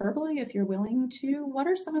some things verbally if you're willing to. What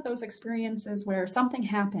are some of those experiences where something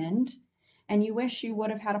happened and you wish you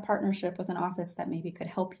would have had a partnership with an office that maybe could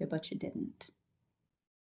help you, but you didn't?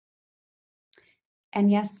 And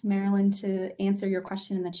yes, Marilyn, to answer your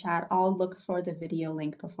question in the chat, I'll look for the video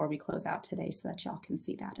link before we close out today so that y'all can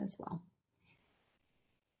see that as well.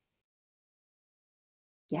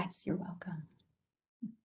 Yes, you're welcome.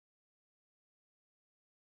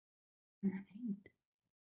 All right.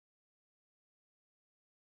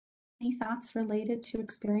 Any thoughts related to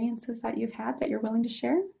experiences that you've had that you're willing to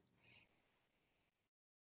share?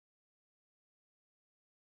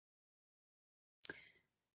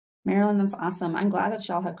 Marilyn, that's awesome. I'm glad that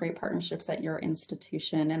y'all have great partnerships at your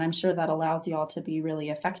institution, and I'm sure that allows y'all to be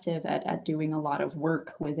really effective at doing a lot of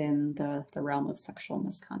work within the realm of sexual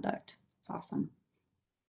misconduct. It's awesome.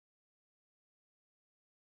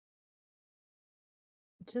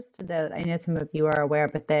 Just to note, I know some of you are aware,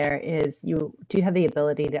 but you do have the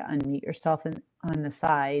ability to unmute yourself on the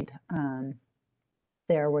side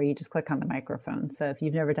there where you just click on the microphone. So if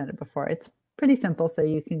you've never done it before, it's pretty simple, so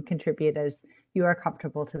you can contribute as you are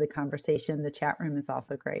comfortable to the conversation. The chat room is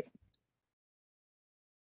also great.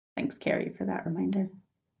 Thanks, Carrie, for that reminder.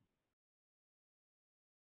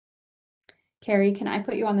 Carrie, can I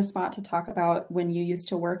put you on the spot to talk about when you used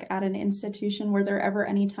to work at an institution? Were there ever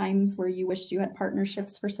any times where you wished you had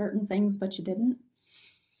partnerships for certain things, but you didn't?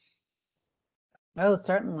 Oh,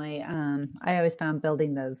 certainly. I always found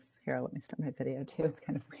building those, here, let me start my video too. It's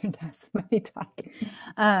kind of weird to have somebody talk.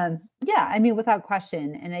 Yeah, I mean, without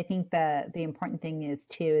question. And I think that the important thing is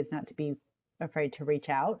not to be afraid to reach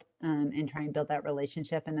out and try and build that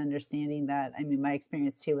relationship, and understanding that, I mean, my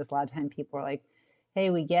experience too was a lot of time people are like, hey,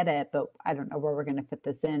 we get it, but I don't know where we're going to fit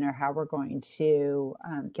this in or how we're going to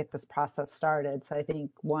get this process started. So I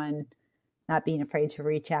think one, not being afraid to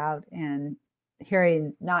reach out, and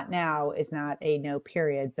hearing not now is not a no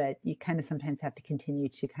period, but you kind of sometimes have to continue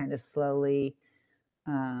to kind of slowly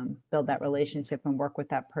build that relationship and work with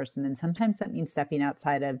that person. And sometimes that means stepping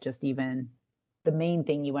outside of just even the main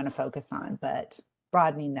thing you want to focus on, but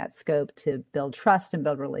broadening that scope to build trust and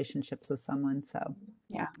build relationships with someone. So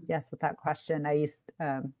Yeah. yes, with that question, I used,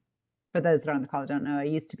 for those that are on the call don't know, I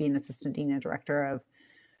used to be an assistant dean and director of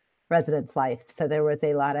residence life. So there was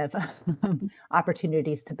a lot of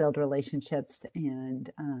opportunities to build relationships and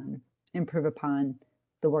improve upon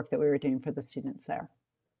the work that we were doing for the students there.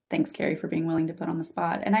 Thanks, Carrie, for being willing to put on the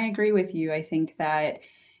spot. And I agree with you. I think that,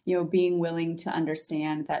 you know, being willing to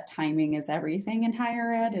understand that timing is everything in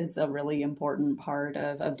higher ed is a really important part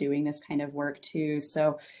of doing this kind of work too.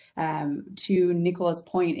 So to Nicola's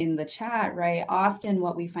point in the chat, right, often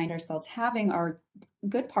what we find ourselves having are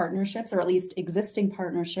good partnerships, or at least existing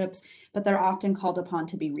partnerships, but they're often called upon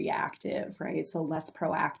to be reactive, right? So less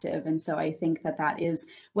proactive. And so I think that that is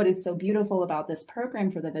what is so beautiful about this program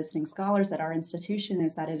for the visiting scholars at our institution,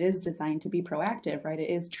 is that it is designed to be proactive, right? It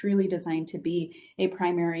is truly designed to be a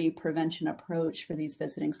primary prevention approach for these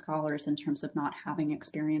visiting scholars in terms of not having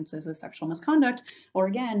experiences of sexual misconduct, or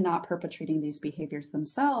again, not perpetrating these behaviors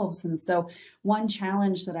themselves. And so one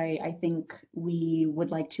challenge that I think we would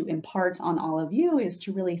like to impart on all of you is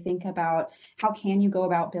to really think about how can you go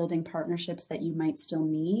about building partnerships that you might still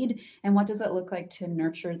need, and what does it look like to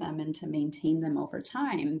nurture them and to maintain them over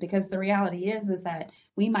time? Because the reality is that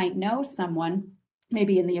we might know someone,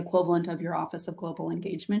 maybe in the equivalent of your Office of Global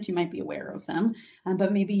Engagement, you might be aware of them,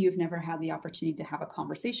 but maybe you've never had the opportunity to have a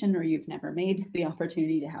conversation, or you've never made the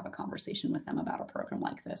opportunity to have a conversation with them about a program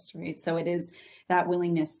like this, right? So it is that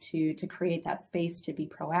willingness to create that space to be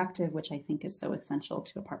proactive, which I think is so essential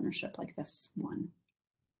to a partnership like this one.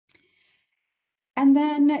 And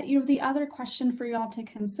then, you know, the other question for you all to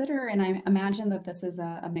consider, and I imagine that this is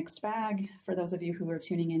a mixed bag for those of you who are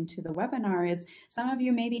tuning into the webinar, is some of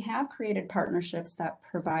you maybe have created partnerships that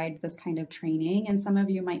provide this kind of training, and some of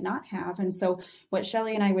you might not have. And so what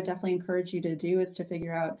Shelly and I would definitely encourage you to do is to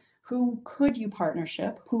figure out, who could you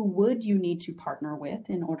partnership? Who would you need to partner with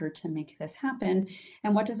in order to make this happen?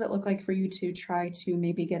 And what does it look like for you to try to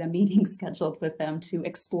maybe get a meeting scheduled with them to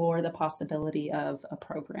explore the possibility of a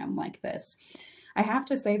program like this? I have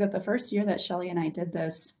to say that the first year that Shelly and I did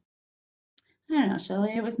this, I don't know,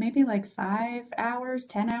 Shelly, it was maybe like 5 hours,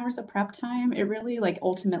 10 hours of prep time. It really like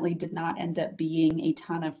ultimately did not end up being a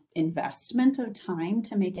ton of investment of time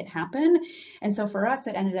to make it happen. And so for us,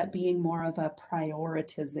 it ended up being more of a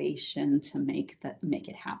prioritization to make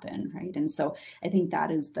it happen, right? And so I think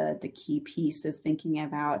that is the key piece, is thinking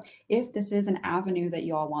about, if this is an avenue that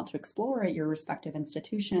you all want to explore at your respective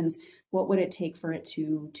institutions, what would it take for it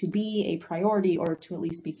to be a priority, or to at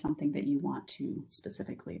least be something that you want to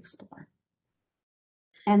specifically explore?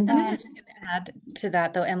 And And I'm then, actually going to add to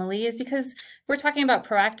that, though, Emmalee, is because we're talking about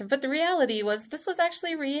proactive, but the reality was this was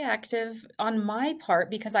actually reactive on my part,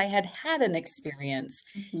 because I had had an experience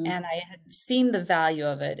and I had seen the value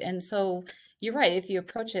of it. And so you're right, if you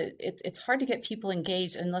approach it, it's hard to get people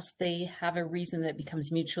engaged unless they have a reason that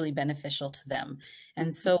becomes mutually beneficial to them.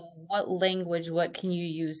 And so what language, what can you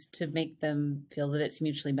use to make them feel that it's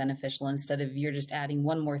mutually beneficial, instead of you're just adding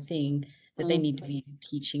one more thing that they need to be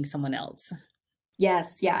teaching someone else?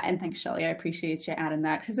 yes, yeah, and thanks, Shelly. I appreciate you adding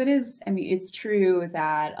that, because it is, I mean, it's true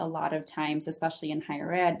that a lot of times, especially in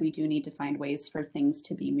higher ed, we do need to find ways for things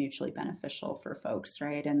to be mutually beneficial for folks,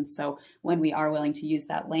 right? And so when we are willing to use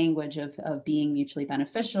that language of being mutually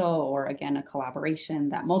beneficial, or again, a collaboration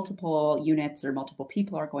that multiple units or multiple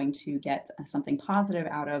people are going to get something positive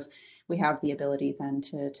out of, we have the ability then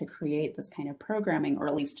to create this kind of programming, or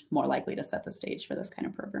at least more likely to set the stage for this kind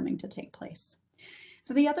of programming to take place.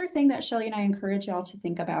 So the other thing that Shelly and I encourage y'all to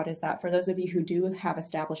think about is that for those of you who do have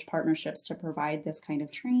established partnerships to provide this kind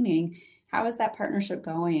of training, how is that partnership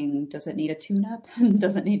going? Does it need a tune-up?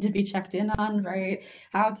 Does it need to be checked in on, right?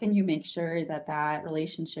 How can you make sure that that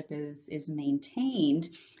relationship is maintained?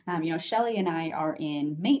 You know, Shelly and I are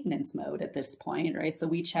in maintenance mode at this point, right? So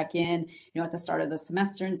we check in, you know, at the start of the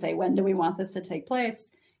semester and say, when do we want this to take place?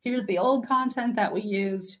 Here's the old content that we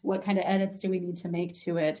used. What kind of edits do we need to make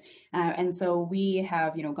to it? And so we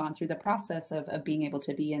have, you know, gone through the process of being able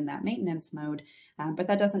to be in that maintenance mode. But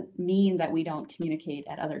that doesn't mean that we don't communicate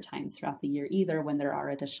at other times throughout the year either, when there are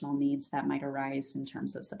additional needs that might arise in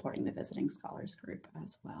terms of supporting the visiting scholars group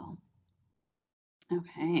as well.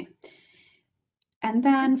 Okay. And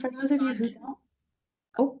then for those of you who don't,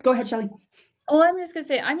 oh, go ahead, Shelly. Oh, I'm just going to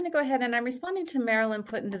say, I'm going to go ahead and I'm responding to Marilyn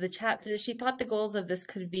put into the chat that she thought the goals of this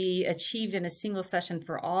could be achieved in a single session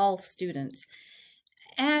for all students.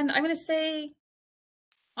 And I'm going to say,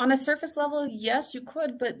 on a surface level, yes, you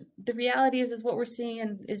could, but the reality is what we're seeing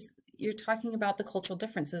and is you're talking about the cultural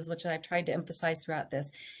differences, which I've tried to emphasize throughout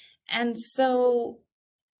this. And so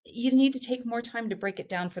you need to take more time to break it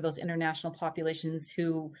down for those international populations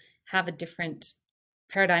who have a different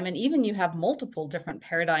paradigm. And even you have multiple different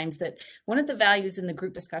paradigms. That one of the values in the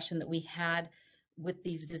group discussion that we had with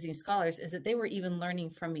these visiting scholars is that they were even learning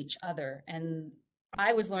from each other. And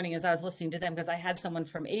I was learning as I was listening to them, because I had someone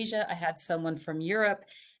from Asia, I had someone from Europe,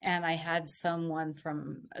 and I had someone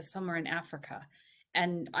from somewhere in Africa.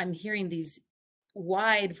 And I'm hearing these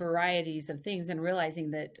wide varieties of things and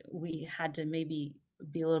realizing that we had to maybe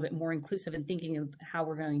be a little bit more inclusive in thinking of how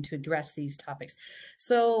we're going to address these topics.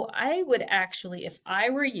 So I would actually, if I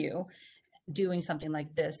were you doing something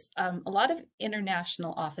like this, a lot of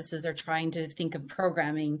international offices are trying to think of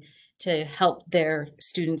programming to help their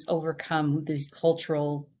students overcome these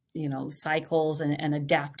cultural, cycles and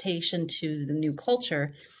adaptation to the new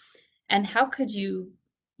culture. And how could you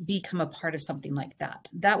become a part of something like that?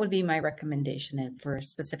 That would be my recommendation for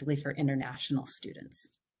specifically for international students.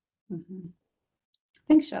 Mm-hmm.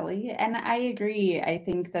 Thanks, Shelly. And I agree. I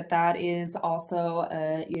think that that is also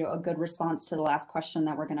a good response to the last question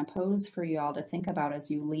that we're going to pose for you all to think about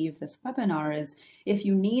as you leave this webinar is if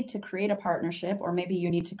you need to create a partnership, or maybe you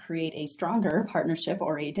need to create a stronger partnership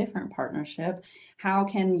or a different partnership, how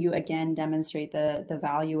can you again demonstrate the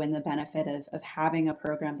value and the benefit of having a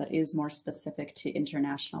program that is more specific to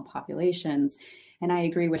international populations? And I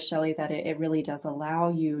agree with Shelly that it really does allow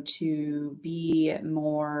you to be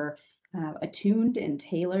more attuned and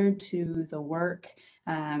tailored to the work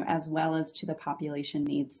as well as to the population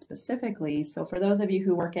needs specifically. So for those of you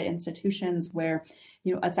who work at institutions where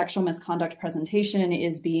a sexual misconduct presentation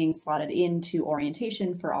is being slotted into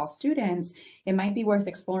orientation for all students, it might be worth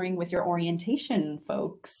exploring with your orientation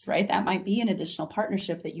folks, right? That might be an additional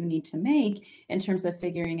partnership that you need to make in terms of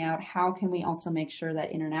figuring out how can we also make sure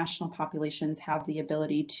that international populations have the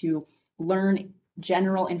ability to learn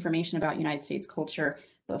general information about United States culture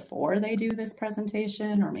before they do this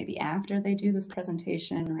presentation, or maybe after they do this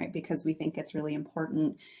presentation, right? Because we think it's really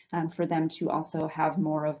important for them to also have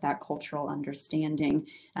more of that cultural understanding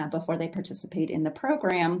before they participate in the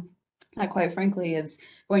program. That quite frankly is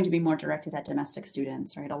going to be more directed at domestic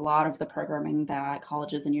students, right? A lot of the programming that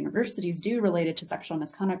colleges and universities do related to sexual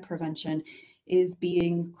misconduct prevention is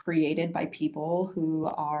being created by people who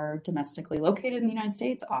are domestically located in the United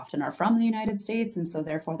States, often are from the United States. And so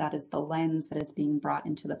therefore that is the lens that is being brought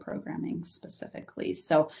into the programming specifically.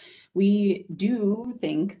 So we do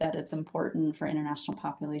think that it's important for international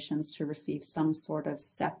populations to receive some sort of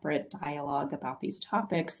separate dialogue about these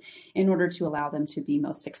topics in order to allow them to be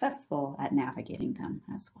most successful at navigating them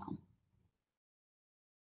as well.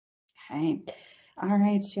 Okay. All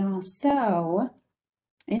right, y'all. So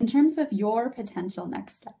in terms of your potential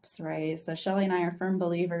next steps, right? So Shelly and I are firm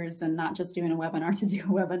believers in not just doing a webinar to do a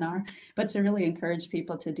webinar, but to really encourage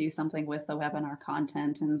people to do something with the webinar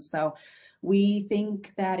content. And so we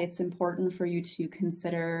think that it's important for you to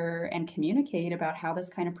consider and communicate about how this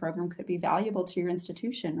kind of program could be valuable to your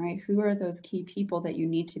institution, right? Who are those key people that you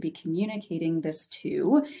need to be communicating this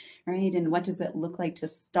to, right? And what does it look like to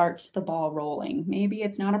start the ball rolling? Maybe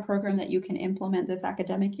it's not a program that you can implement this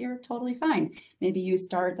academic year, totally fine. Maybe you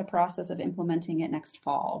start the process of implementing it next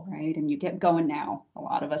fall, right? And you get going now. A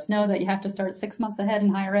lot of us know that you have to start 6 months ahead in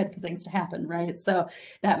higher ed for things to happen, right? So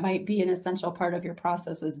that might be an essential part of your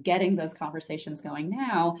process, is getting those conversations going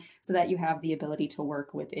now so that you have the ability to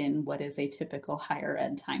work within what is a typical higher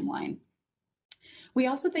ed timeline. We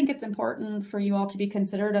also think it's important for you all to be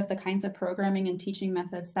considerate of the kinds of programming and teaching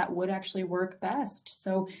methods that would actually work best.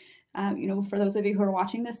 So for those of you who are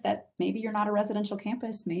watching this, that maybe you're not a residential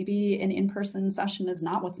campus, maybe an in-person session is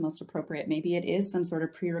not what's most appropriate. Maybe it is some sort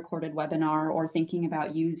of pre-recorded webinar, or thinking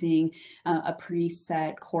about using a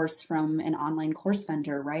preset course from an online course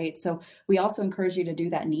vendor, right? So we also encourage you to do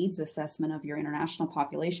that needs assessment of your international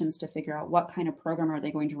populations to figure out what kind of program are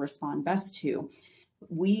they going to respond best to.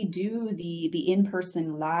 We do the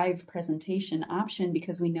in-person live presentation option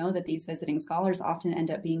because we know that these visiting scholars often end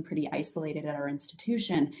up being pretty isolated at our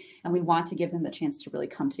institution, and we want to give them the chance to really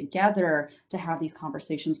come together to have these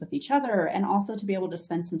conversations with each other, and also to be able to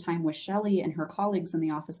spend some time with Shelly and her colleagues in the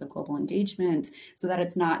Office of Global Engagement, so that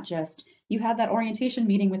it's not just you had that orientation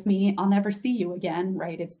meeting with me, I'll never see you again,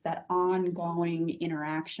 right? It's that ongoing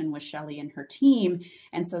interaction with Shelly and her team.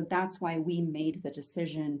 And so that's why we made the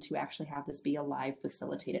decision to actually have this be a live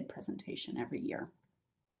facilitated presentation every year.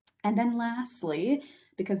 And then lastly,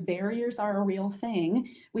 because barriers are a real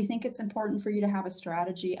thing, we think it's important for you to have a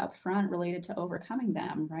strategy up front related to overcoming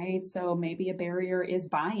them, right? So maybe a barrier is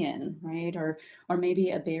buy-in, right? Or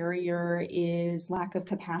maybe a barrier is lack of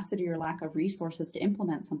capacity or lack of resources to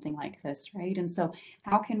implement something like this, right? And so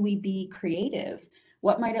how can we be creative?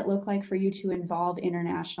 What might it look like for you to involve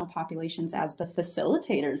international populations as the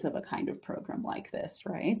facilitators of a kind of program like this,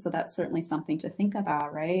 right? So that's certainly something to think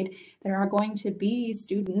about, right? There are going to be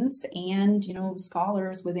students and,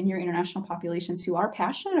 scholars within your international populations who are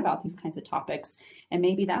passionate about these kinds of topics. And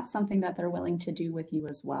maybe that's something that they're willing to do with you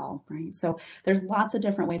as well, right? So there's lots of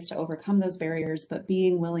different ways to overcome those barriers, but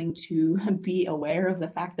being willing to be aware of the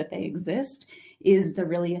fact that they exist is the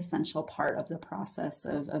really essential part of the process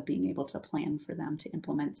of being able to plan for them to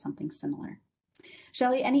implement something similar.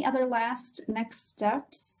 Shelly, any other next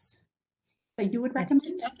steps that you would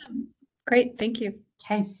recommend? Great, thank you.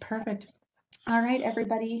 Okay, perfect. All right,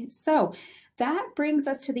 everybody. So that brings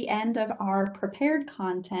us to the end of our prepared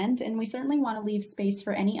content, and we certainly want to leave space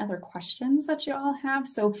for any other questions that you all have.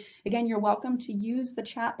 So again, you're welcome to use the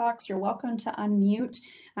chat box. You're welcome to unmute.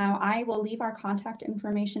 I will leave our contact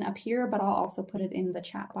information up here, but I'll also put it in the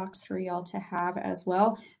chat box for y'all to have as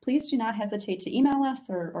well. Please do not hesitate to email us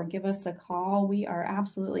or give us a call. We are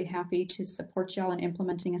absolutely happy to support y'all in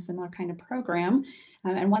implementing a similar kind of program.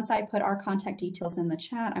 And once I put our contact details in the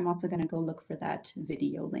chat, I'm also going to go look for that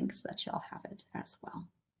video link so that y'all have it as well.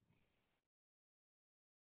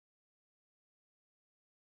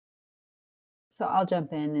 So I'll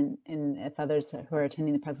jump in, and if others who are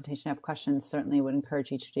attending the presentation have questions, certainly would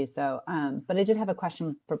encourage you to do so. But I did have a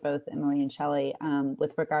question for both Emmalee and Shelly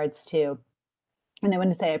with regards to, and I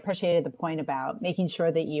want to say I appreciated the point about making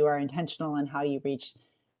sure that you are intentional in how you reach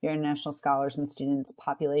your international scholars and students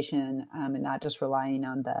population and not just relying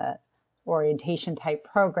on the orientation type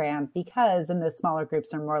program, because in the smaller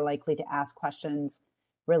groups are more likely to ask questions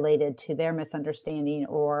related to their misunderstanding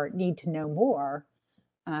or need to know more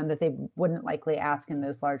that they wouldn't likely ask in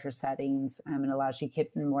those larger settings, and allows you to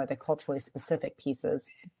get more of the culturally specific pieces.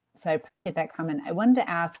 So I appreciate that comment. I wanted to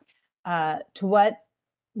ask to what,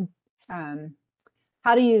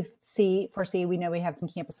 how do you foresee, we know we have some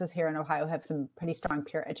campuses here in Ohio have some pretty strong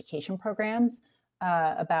peer education programs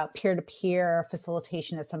about peer-to-peer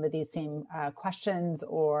facilitation of some of these same questions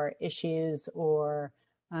or issues or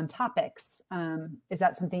topics. Is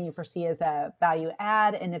that something you foresee as a value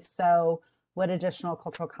add? And if so, what additional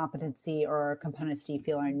cultural competency or components do you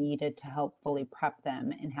feel are needed to help fully prep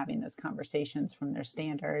them in having those conversations from their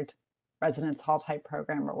standard residence hall type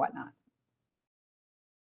program or whatnot?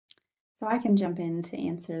 So I can jump in to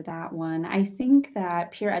answer that one. I think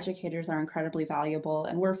that peer educators are incredibly valuable,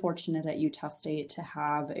 and we're fortunate at Utah State to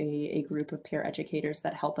have a group of peer educators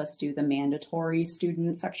that help us do the mandatory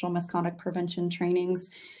student sexual misconduct prevention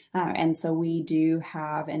trainings. And so we do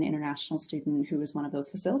have an international student who is one of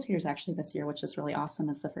those facilitators actually this year, which is really awesome.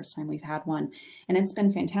 It's the first time we've had one. And it's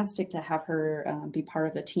been fantastic to have her be part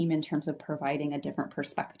of the team in terms of providing a different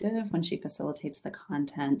perspective when she facilitates the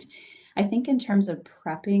content. I think in terms of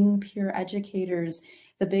prepping peer educators,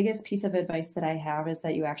 the biggest piece of advice that I have is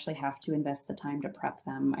that you actually have to invest the time to prep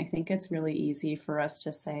them. I think it's really easy for us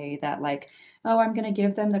to say that, like, oh, I'm going to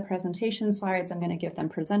give them the presentation slides, I'm going to give them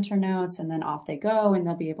presenter notes, and then off they go and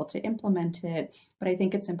they'll be able to implement it. But I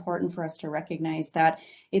think it's important for us to recognize that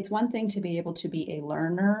it's one thing to be able to be a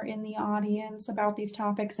learner in the audience about these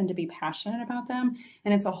topics and to be passionate about them.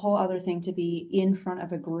 And it's a whole other thing to be in front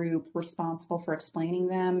of a group responsible for explaining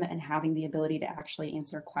them and having the ability to actually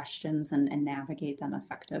answer questions and navigate them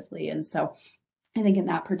effectively. And so I think in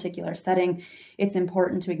that particular setting, it's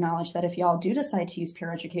important to acknowledge that if y'all do decide to use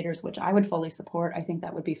peer educators, which I would fully support, I think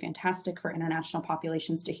that would be fantastic for international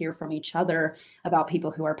populations to hear from each other about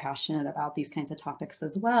people who are passionate about these kinds of topics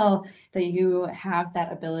as well, that you have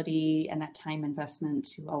that ability and that time investment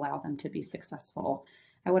to allow them to be successful.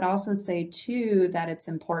 I would also say too that it's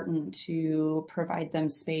important to provide them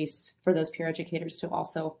space for those peer educators to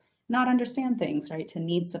also not understand things, right? To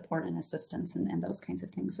need support and assistance and those kinds of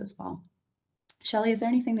things as well. Shelly, is there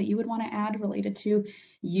anything that you would want to add related to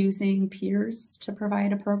using peers to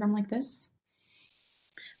provide a program like this?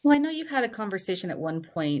 Well, I know you had a conversation at one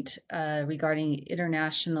point regarding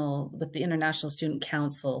with the International Student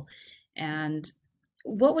Council, and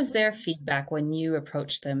what was their feedback when you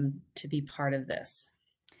approached them to be part of this?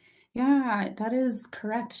 Yeah, that is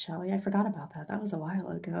correct, Shelly. I forgot about that. That was a while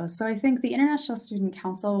ago. So I think the International Student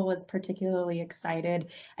Council was particularly excited.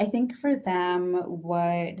 I think for them,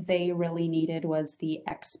 what they really needed was the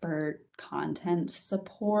expert content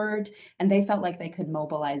support, and they felt like they could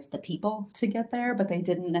mobilize the people to get there, but they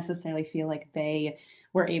didn't necessarily feel like they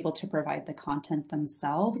were able to provide the content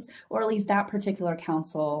themselves, or at least that particular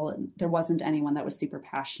council, there wasn't anyone that was super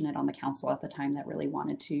passionate on the council at the time that really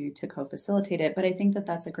wanted to co-facilitate it. But I think that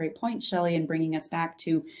that's a great point, Shelly, and bringing us back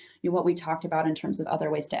to what we talked about in terms of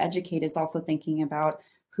other ways to educate is also thinking about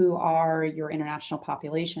who are your international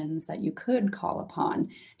populations that you could call upon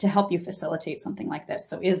to help you facilitate something like this.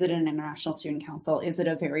 So is it an international student council? Is it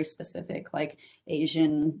a very specific like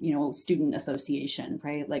Asian, student association,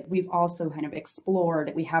 right? Like we've also kind of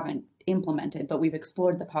explored, we haven't implemented, but we've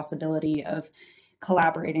explored the possibility of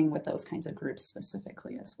collaborating with those kinds of groups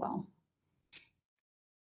specifically as well.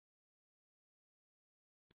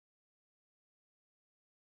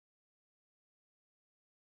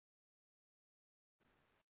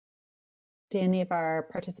 Do any of our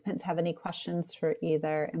participants have any questions for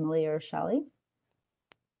either Emmalee or Shelly?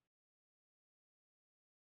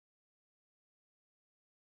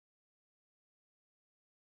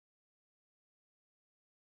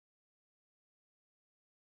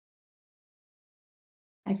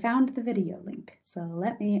 I found the video link, so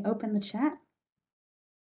let me open the chat,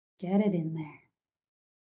 get it in there.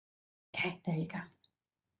 Okay, there you go.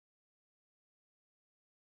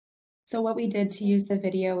 So what we did to use the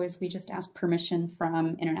video is we just asked permission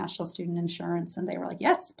from International Student Insurance, and they were like,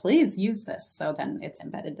 yes, please use this. So then it's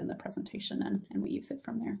embedded in the presentation, and we use it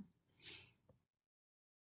from there.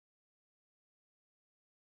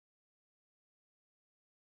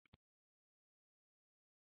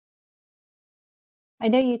 I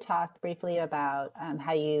know you talked briefly about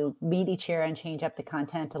how you meet each year and change up the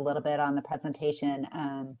content a little bit on the presentation.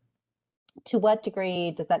 To what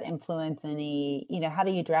degree does that influence any, how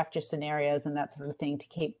do you draft your scenarios and that sort of thing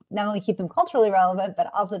to not only keep them culturally relevant, but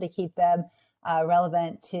also to keep them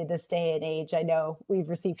relevant to this day and age? I know we've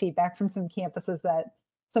received feedback from some campuses that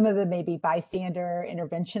some of them may be bystander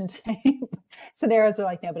intervention type scenarios are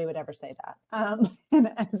like, nobody would ever say that in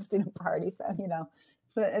a student party.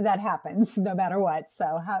 So, that happens no matter what.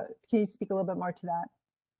 So can you speak a little bit more to that?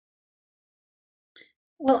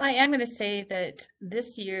 Well, I am going to say that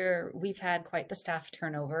this year we've had quite the staff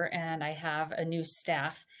turnover, and I have a new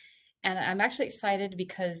staff. And I'm actually excited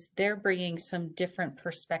because they're bringing some different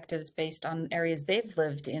perspectives based on areas they've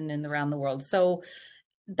lived in and around the world. So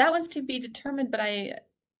that one's to be determined, but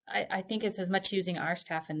I think it's as much using our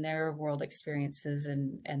staff and their world experiences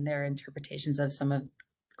and their interpretations of some of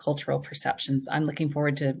cultural perceptions. I'm looking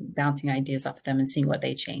forward to bouncing ideas off of them and seeing what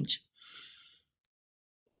they change.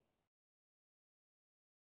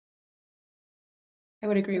 I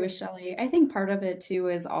would agree with Shelly. I think part of it too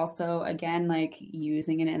is also, again, like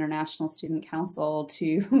using an international student council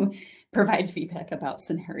to provide feedback about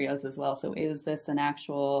scenarios as well. So, is this an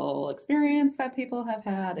actual experience that people have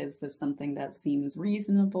had? Is this something that seems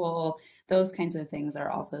reasonable? Those kinds of things are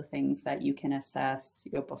also things that you can assess,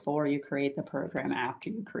 before you create the program, after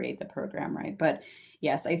you create the program, right? But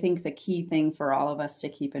yes, I think the key thing for all of us to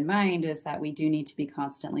keep in mind is that we do need to be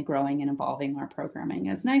constantly growing and evolving our programming.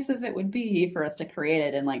 As nice as it would be for us to create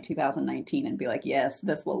it in like 2019 and be like, yes,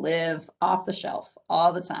 this will live off the shelf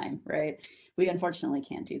all the time, right? We unfortunately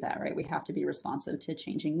can't do that, right? We have to be responsive to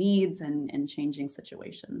changing needs and changing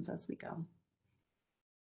situations as we go.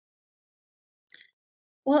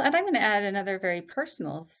 Well, and I'm going to add another very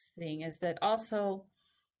personal thing is that also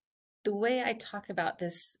the way I talk about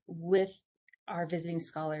this with our visiting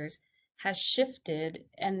scholars has shifted,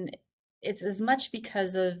 and it's as much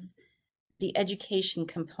because of the education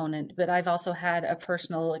component, but I've also had a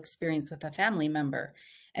personal experience with a family member.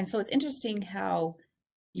 And so it's interesting how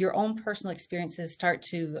your own personal experiences start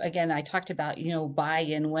to, again, I talked about,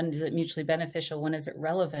 buy-in, when is it mutually beneficial, when is it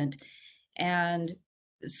relevant? And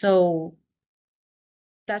so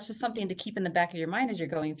that's just something to keep in the back of your mind as you're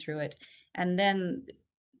going through it. And then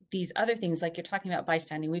these other things, like you're talking about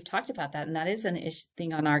bystanding, we've talked about that, and that is an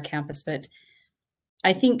thing on our campus. But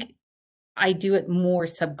I think I do it more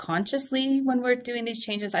subconsciously when we're doing these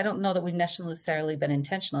changes. I don't know that we've necessarily been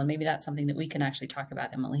intentional, and maybe that's something that we can actually talk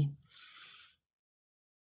about, Emmalee.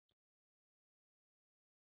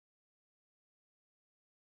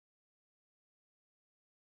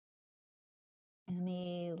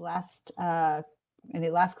 Any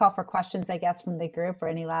last call for questions, I guess, from the group, or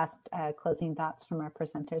any last closing thoughts from our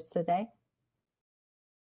presenters today?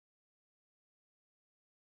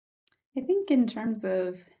 I think in terms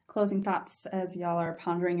of closing thoughts, as y'all are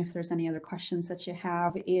pondering if there's any other questions that you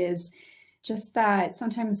have, is just that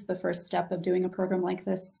sometimes the first step of doing a program like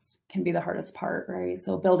this can be the hardest part, right?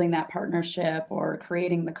 So building that partnership or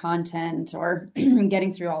creating the content or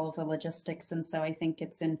getting through all of the logistics. And so I think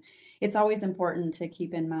it's always important to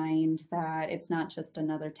keep in mind that it's not just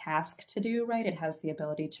another task to do, right? It has the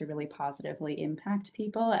ability to really positively impact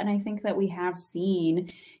people. And I think that we have seen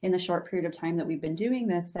in the short period of time that we've been doing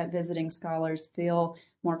this, that visiting scholars feel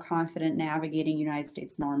more confident navigating United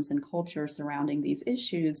States norms and culture surrounding these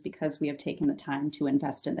issues because we have taken the time to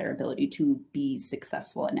invest in their ability to be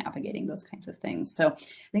successful at navigating those kinds of things. So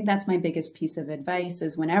I think that's my biggest piece of advice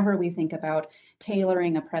is whenever we think about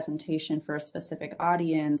tailoring a presentation for a specific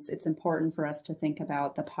audience, it's important for us to think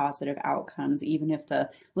about the positive outcomes, even if the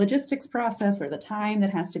logistics process or the time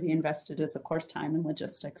that has to be invested is, of course, time and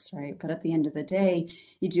logistics, right? But at the end of the day,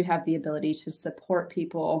 you do have the ability to support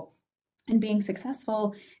people and being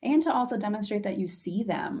successful and to also demonstrate that you see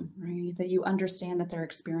them, right? That you understand that their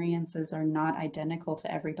experiences are not identical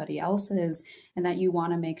to everybody else's and that you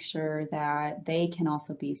want to make sure that they can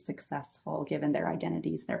also be successful given their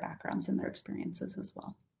identities, their backgrounds, and their experiences as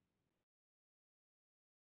well.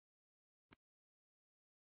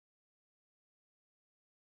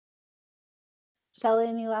 Shelly,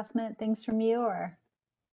 any last minute things from you or?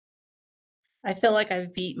 I feel like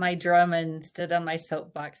I've beat my drum and stood on my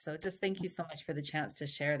soapbox. So just thank you so much for the chance to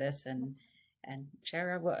share this and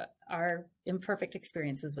share our imperfect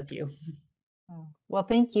experiences with you. Well,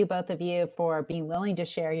 thank you both of you for being willing to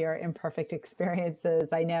share your imperfect experiences.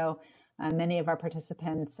 I know many of our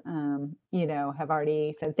participants, have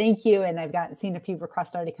already said thank you, and I've seen a few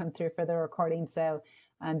requests already come through for the recording. So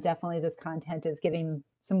definitely this content is getting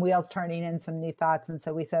some wheels turning and some new thoughts. And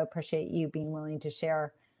so we so appreciate you being willing to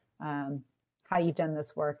share how you've done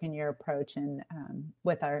this work and your approach and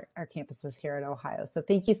with our campuses here at Ohio. So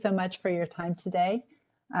thank you so much for your time today.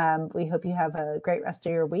 We hope you have a great rest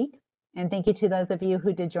of your week. And thank you to those of you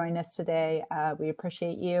who did join us today. We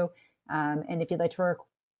appreciate you. And if you'd like to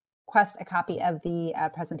request a copy of the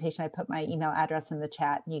presentation, I put my email address in the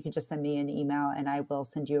chat. You can just send me an email and I will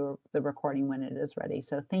send you the recording when it is ready.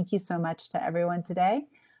 So thank you so much to everyone today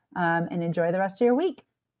and enjoy the rest of your week.